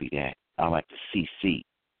to copy that. I like to CC.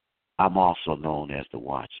 I'm also known as the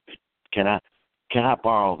Watchman. Can I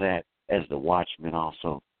borrow that as the Watchman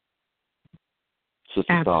also?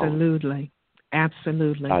 Sister Absolutely.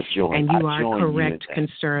 Absolutely. And you are correct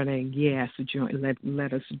concerning, yes,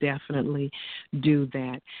 let us definitely do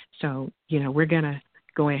that. So, we're going to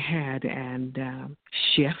go ahead and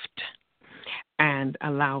shift and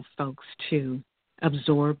allow folks to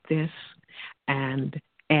absorb this. And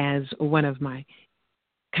as one of my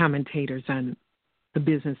commentators on the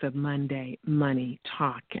Business of Monday Money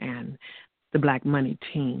Talk and the Black Money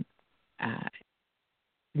team,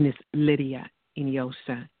 Miss Lydia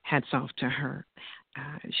Inyosa, hats off to her.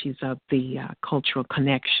 She's of the Cultural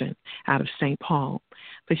Connection out of St. Paul.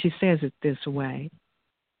 But she says it this way: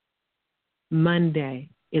 Monday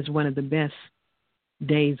is one of the best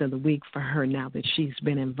days of the week for her now that she's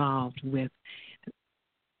been involved with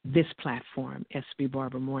this platform, SB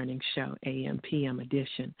Barber Morning Show, AM, PM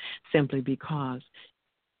edition, simply because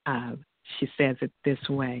she says it this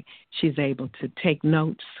way. She's able to take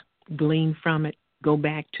notes, glean from it, go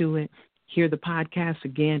back to it, hear the podcast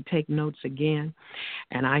again, take notes again.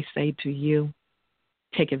 And I say to you,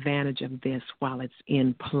 take advantage of this while it's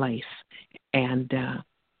in place. And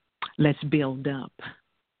let's build up.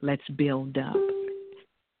 Let's build up.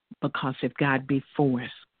 Because if God be for us,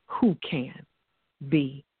 who can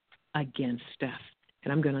be against us?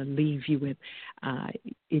 And I'm going to leave you with,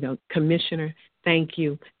 Commissioner, thank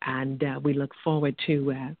you. And we look forward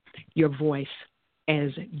to your voice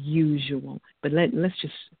as usual. But let's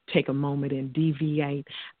just take a moment and deviate.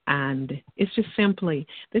 And it's just simply,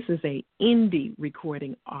 this is a indie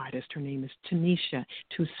recording artist. Her name is Tanisha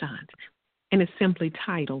Toussaint. And it's simply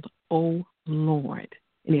titled, Oh Lord.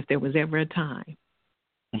 And if there was ever a time,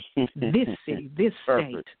 this city, this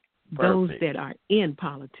state, those that are in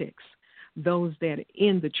politics, those that are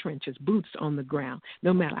in the trenches, boots on the ground,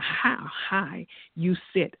 no matter how high you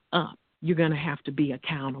sit up, you're going to have to be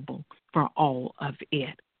accountable for all of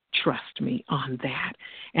it. Trust me on that.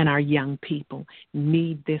 And our young people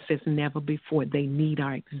need this as never before. They need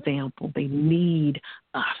our example. They need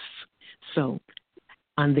us. So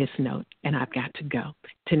on this note, and I've got to go,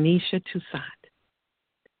 Tanisha Toussaint,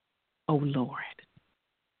 O Lord.